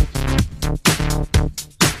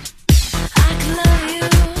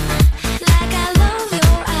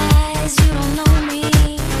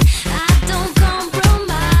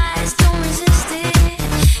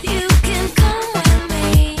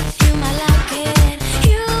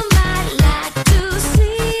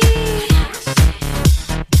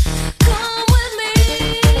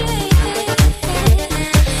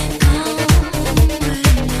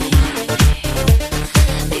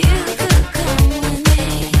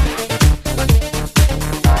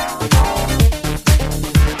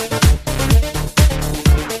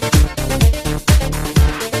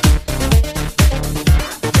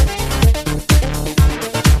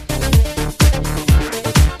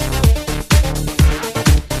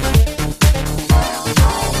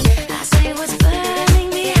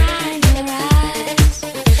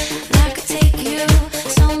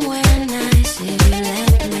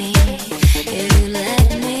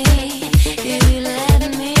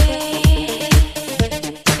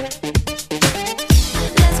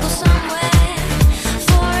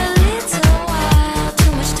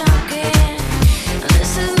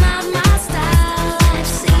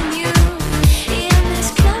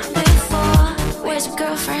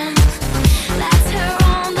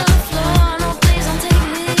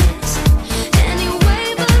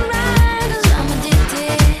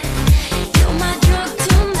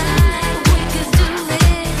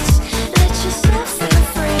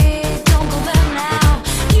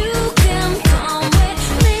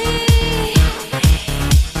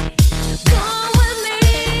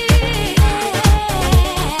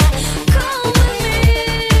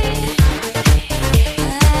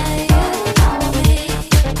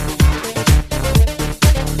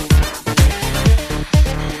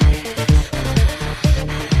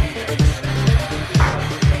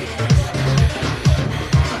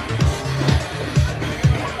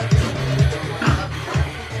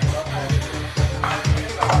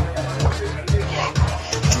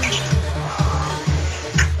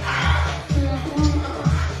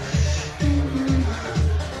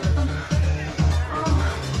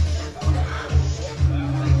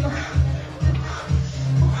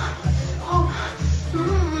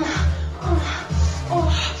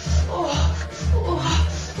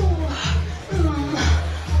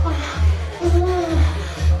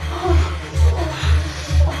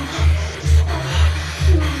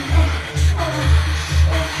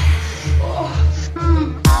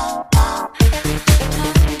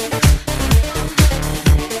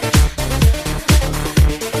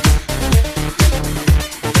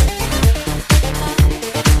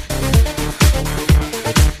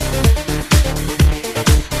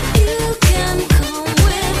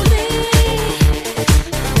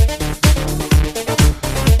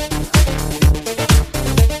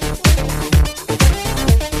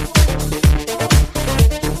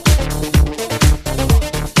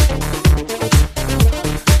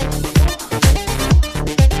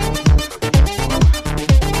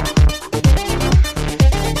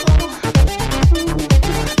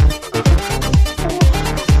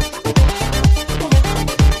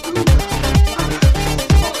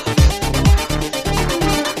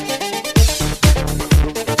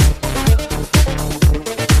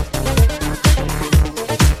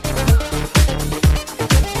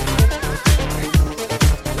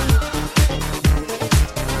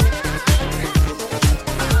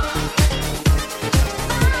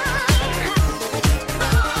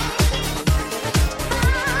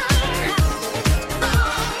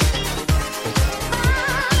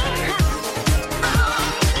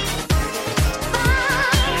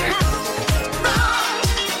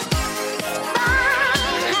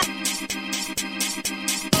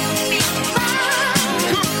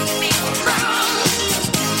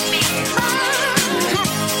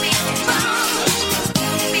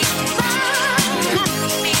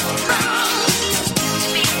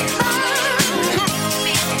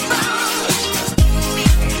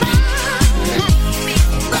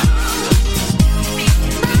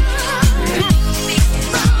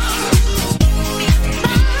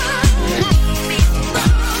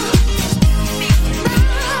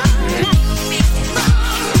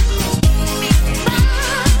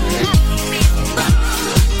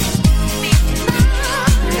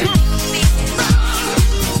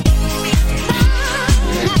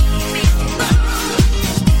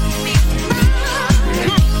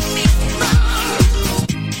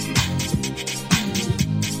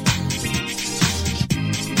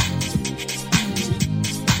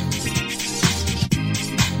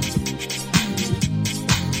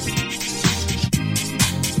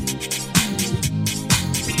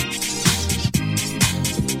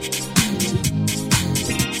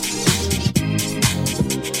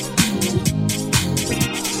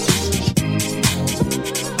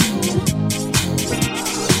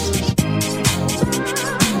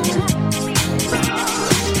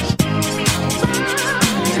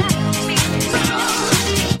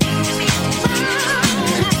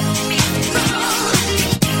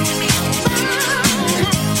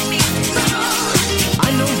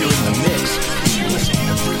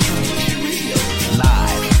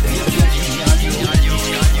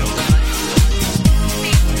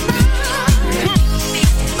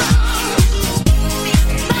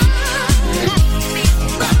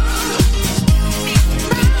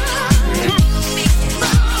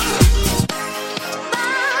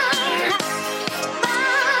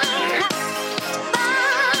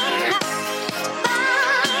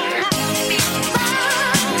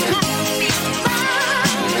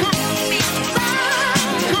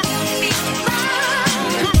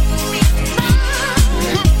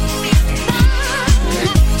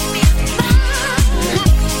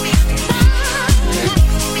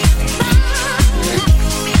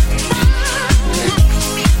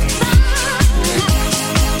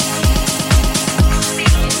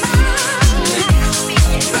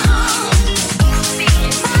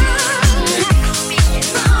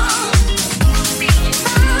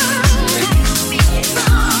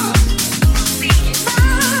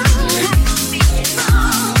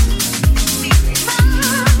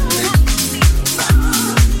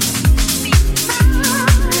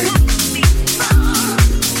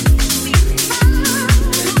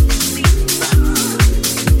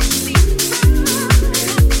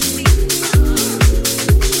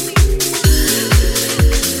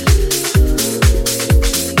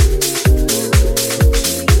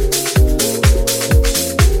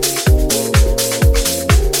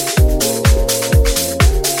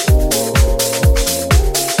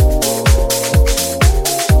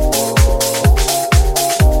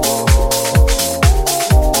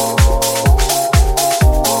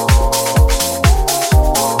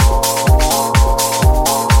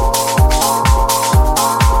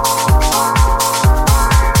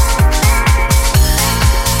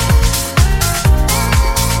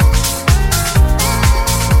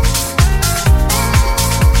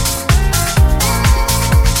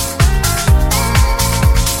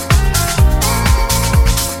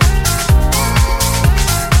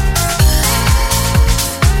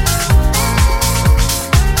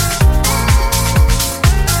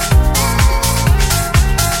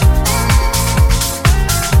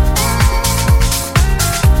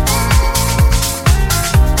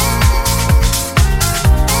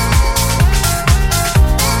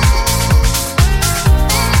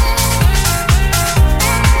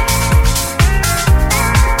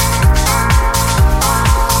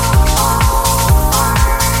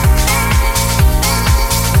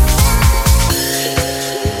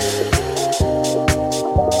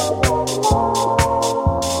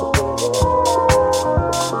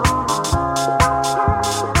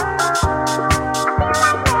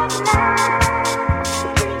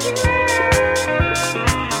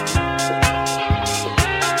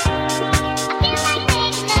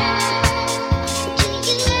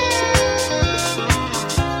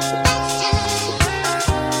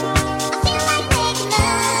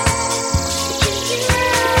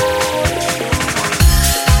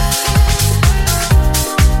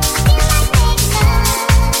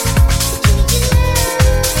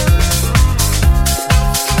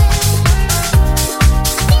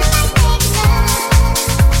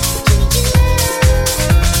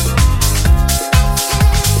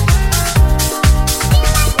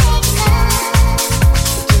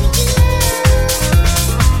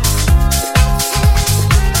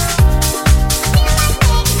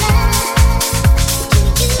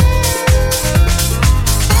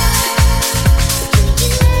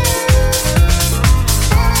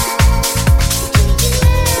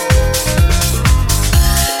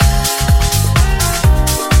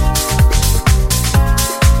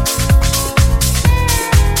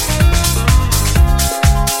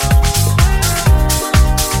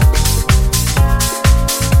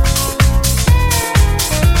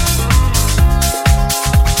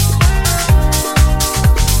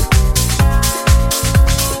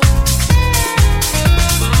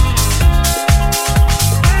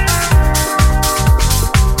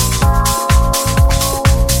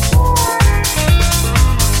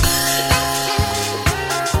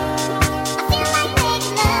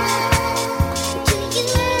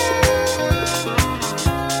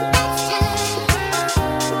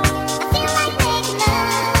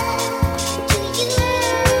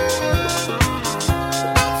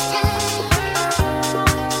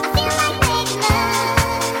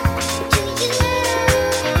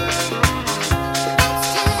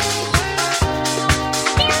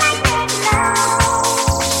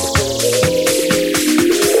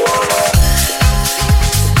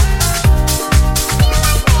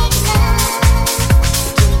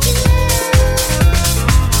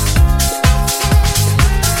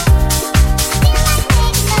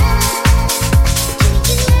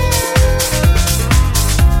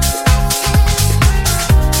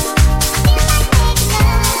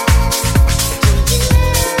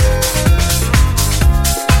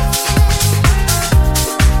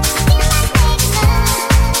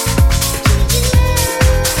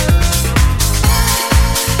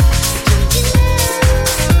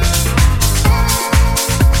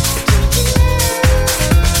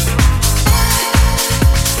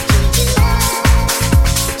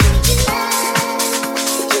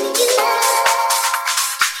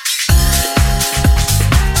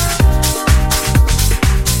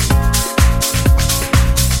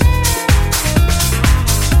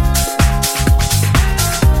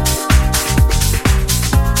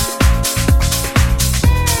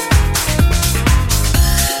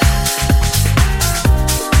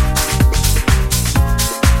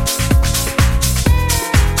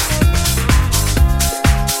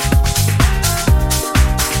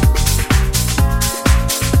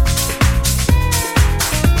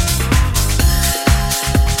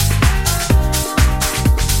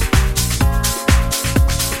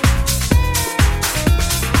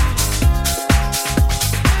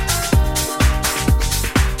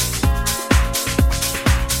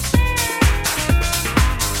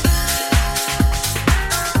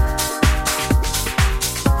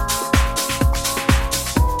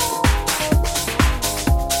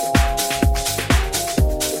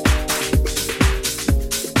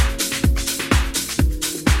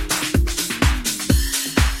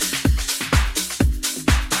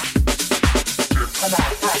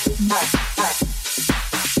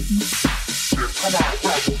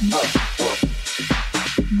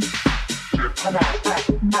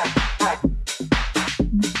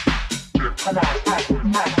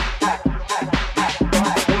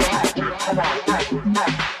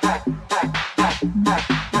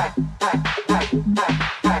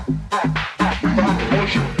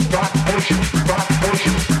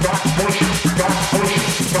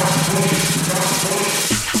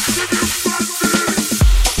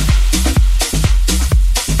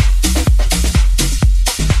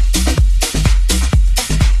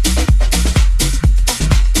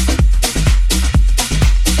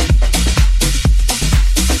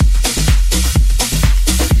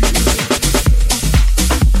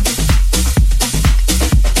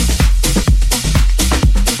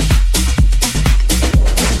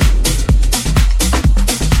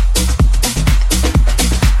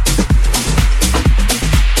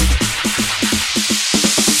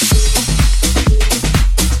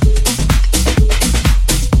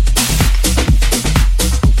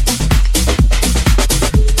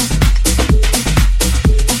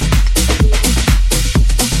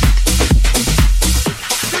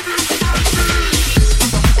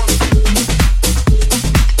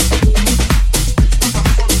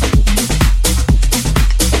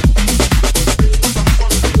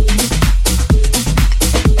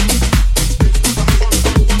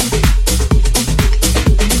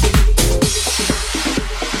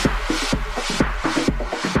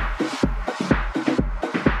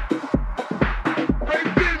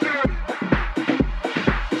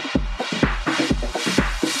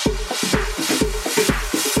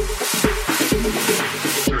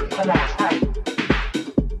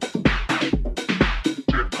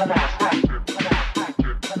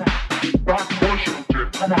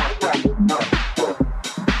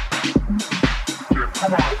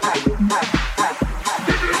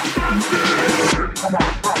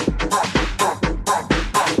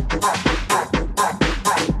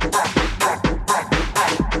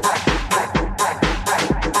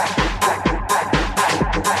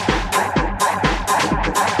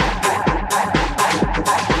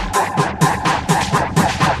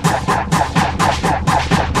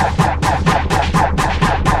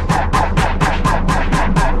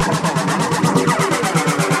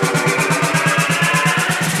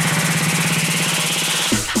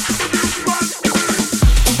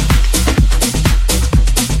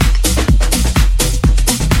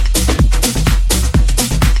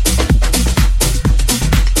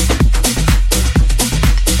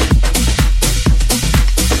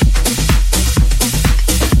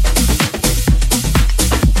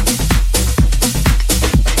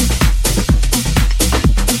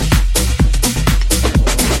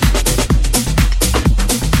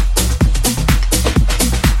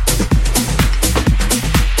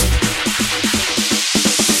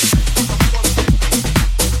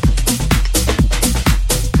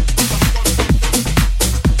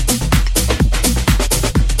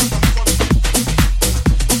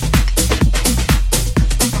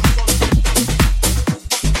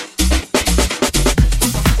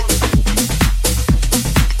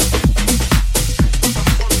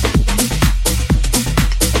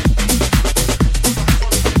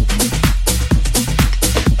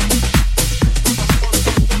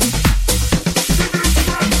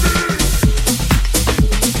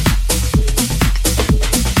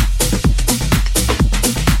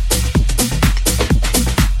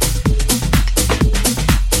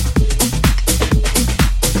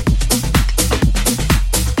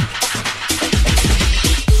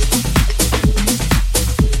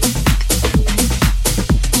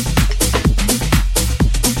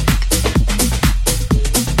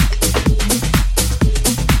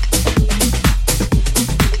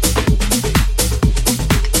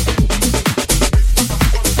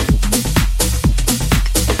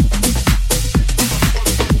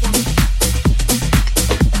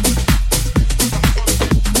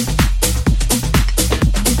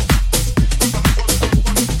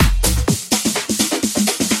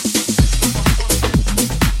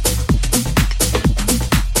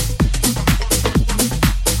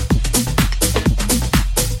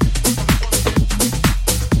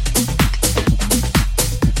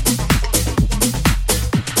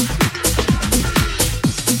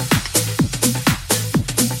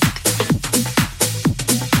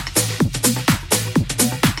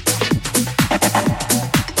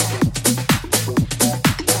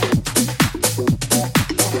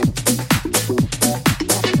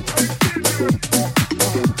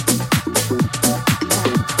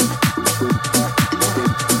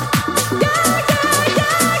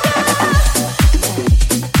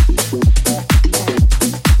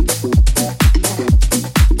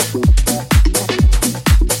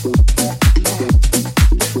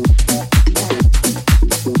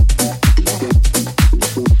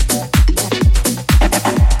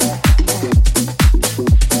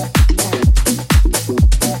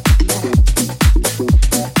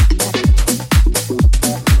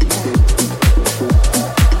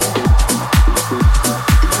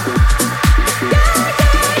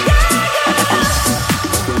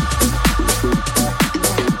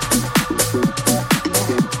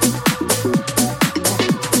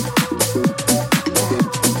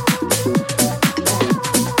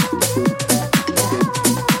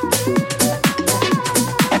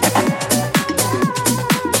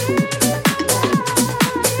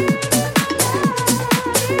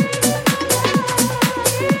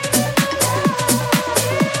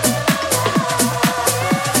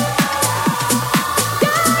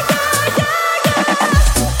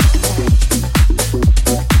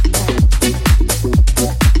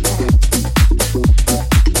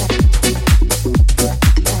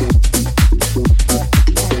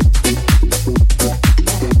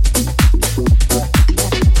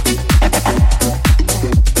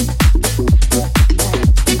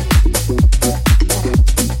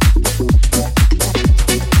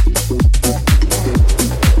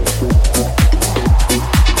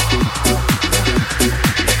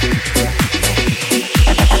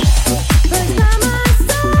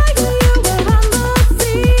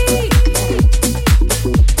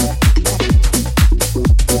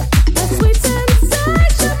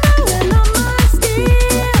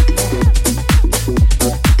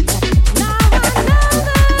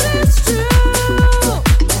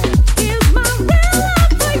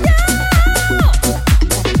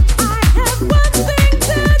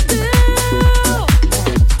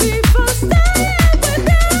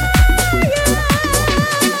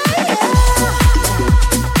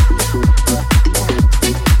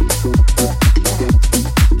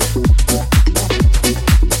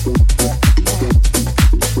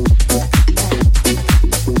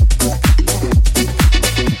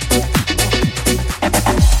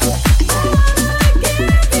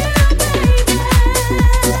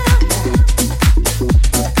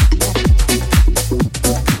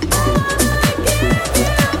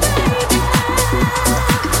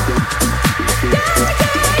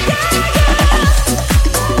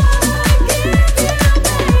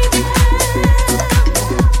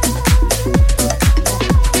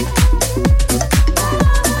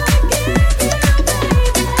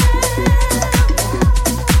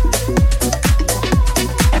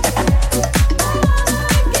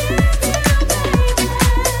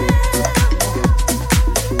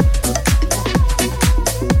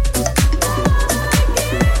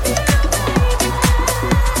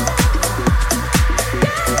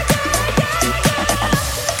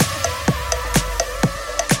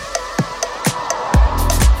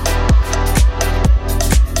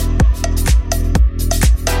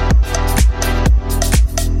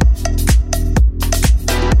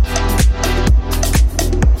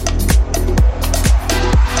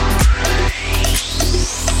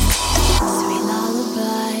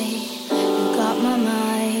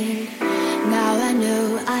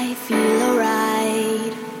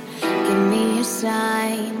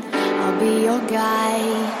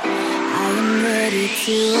 ready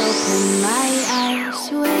to open my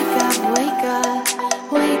eyes. Wake up, wake up,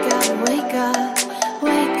 wake up, wake up,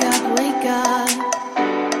 wake up, wake up.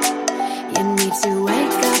 You need to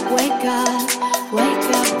wake up, wake up, wake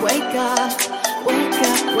up, wake up, wake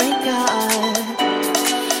up, wake up.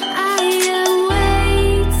 I am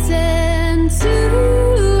waiting to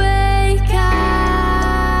wake up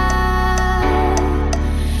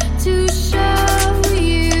to show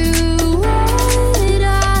you what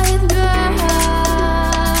I've got.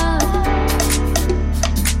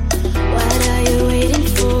 What are you waiting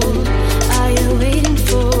for? Are you waiting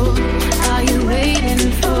for? Are you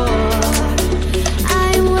waiting for?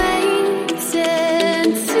 I'm waiting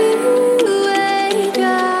to wake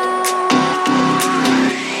up.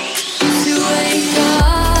 To wake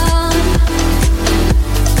up.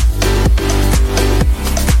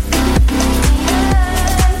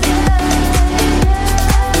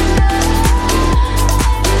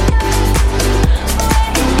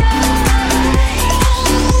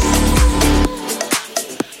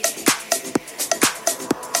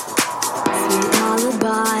 Sweet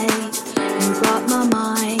lullaby, you got my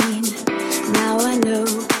mind. Now I know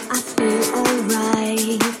I feel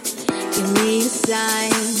alright. Give me a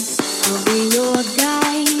sign, I'll be your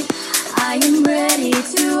guide. I am ready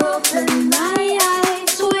to open my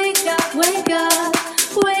eyes. Wake up, wake up,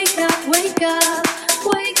 wake up, wake up,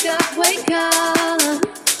 wake up, wake up.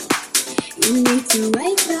 You need to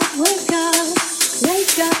wake up, wake up,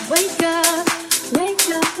 wake up, wake up, wake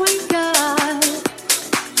up, wake up.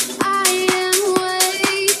 I am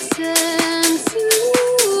waiting to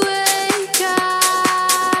wake up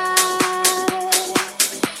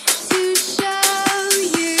to show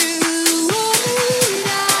you what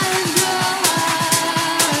I've got.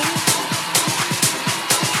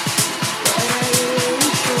 What are you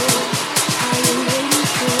waiting for? Are you waiting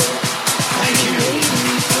for? Are you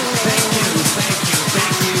waiting for? Thank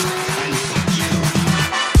you, and fuck you.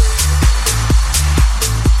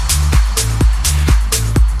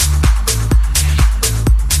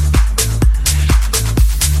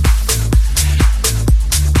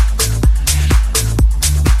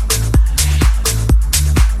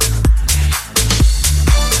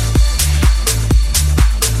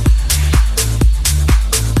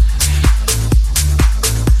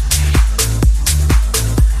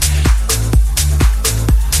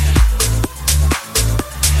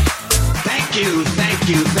 Thank you, thank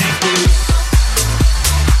you, thank you.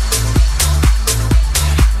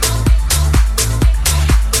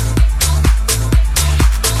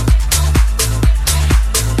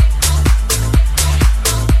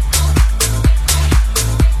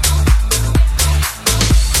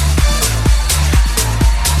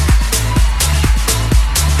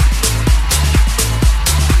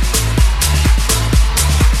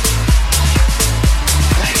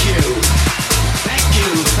 Thank you, thank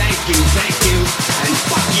you, thank you, thank you, and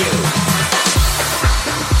fuck you.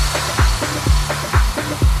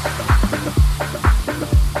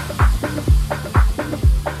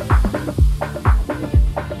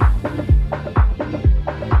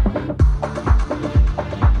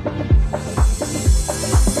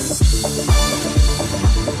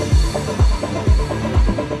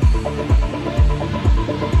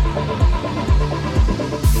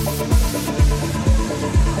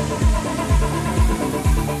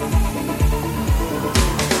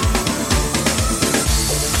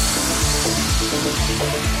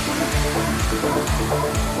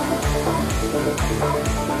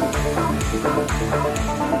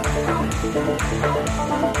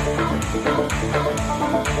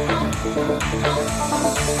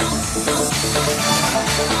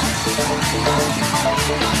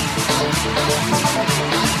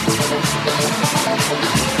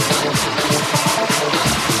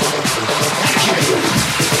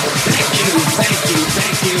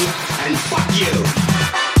 Thank you, and fuck you.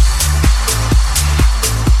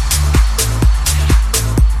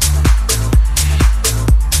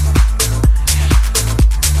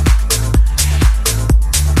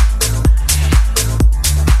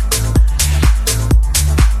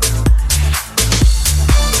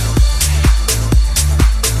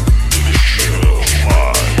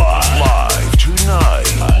 Live tonight.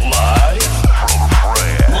 Live from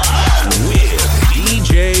France. With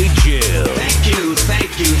DJ Jill.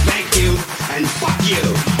 Thank you, and fuck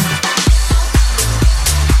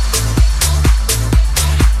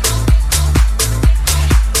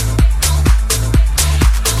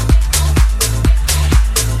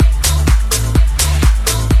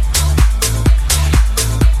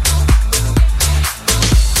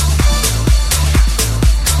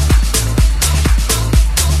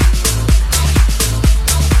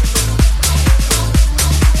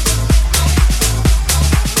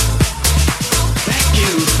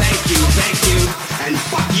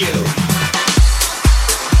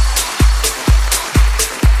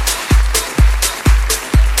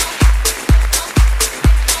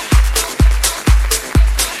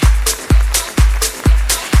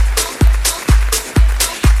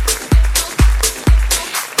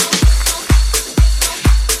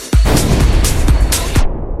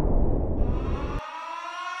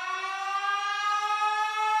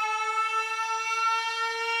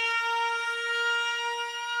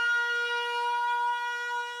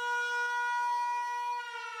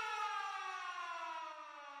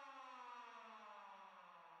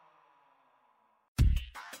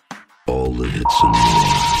the hits and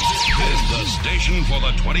more. This is the station for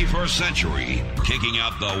the 21st century, kicking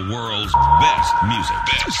out the world's best music.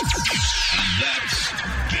 That's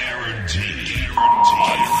guaranteed.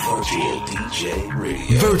 On Virtual DJ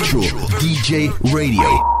Radio. Virtual DJ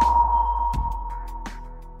Radio.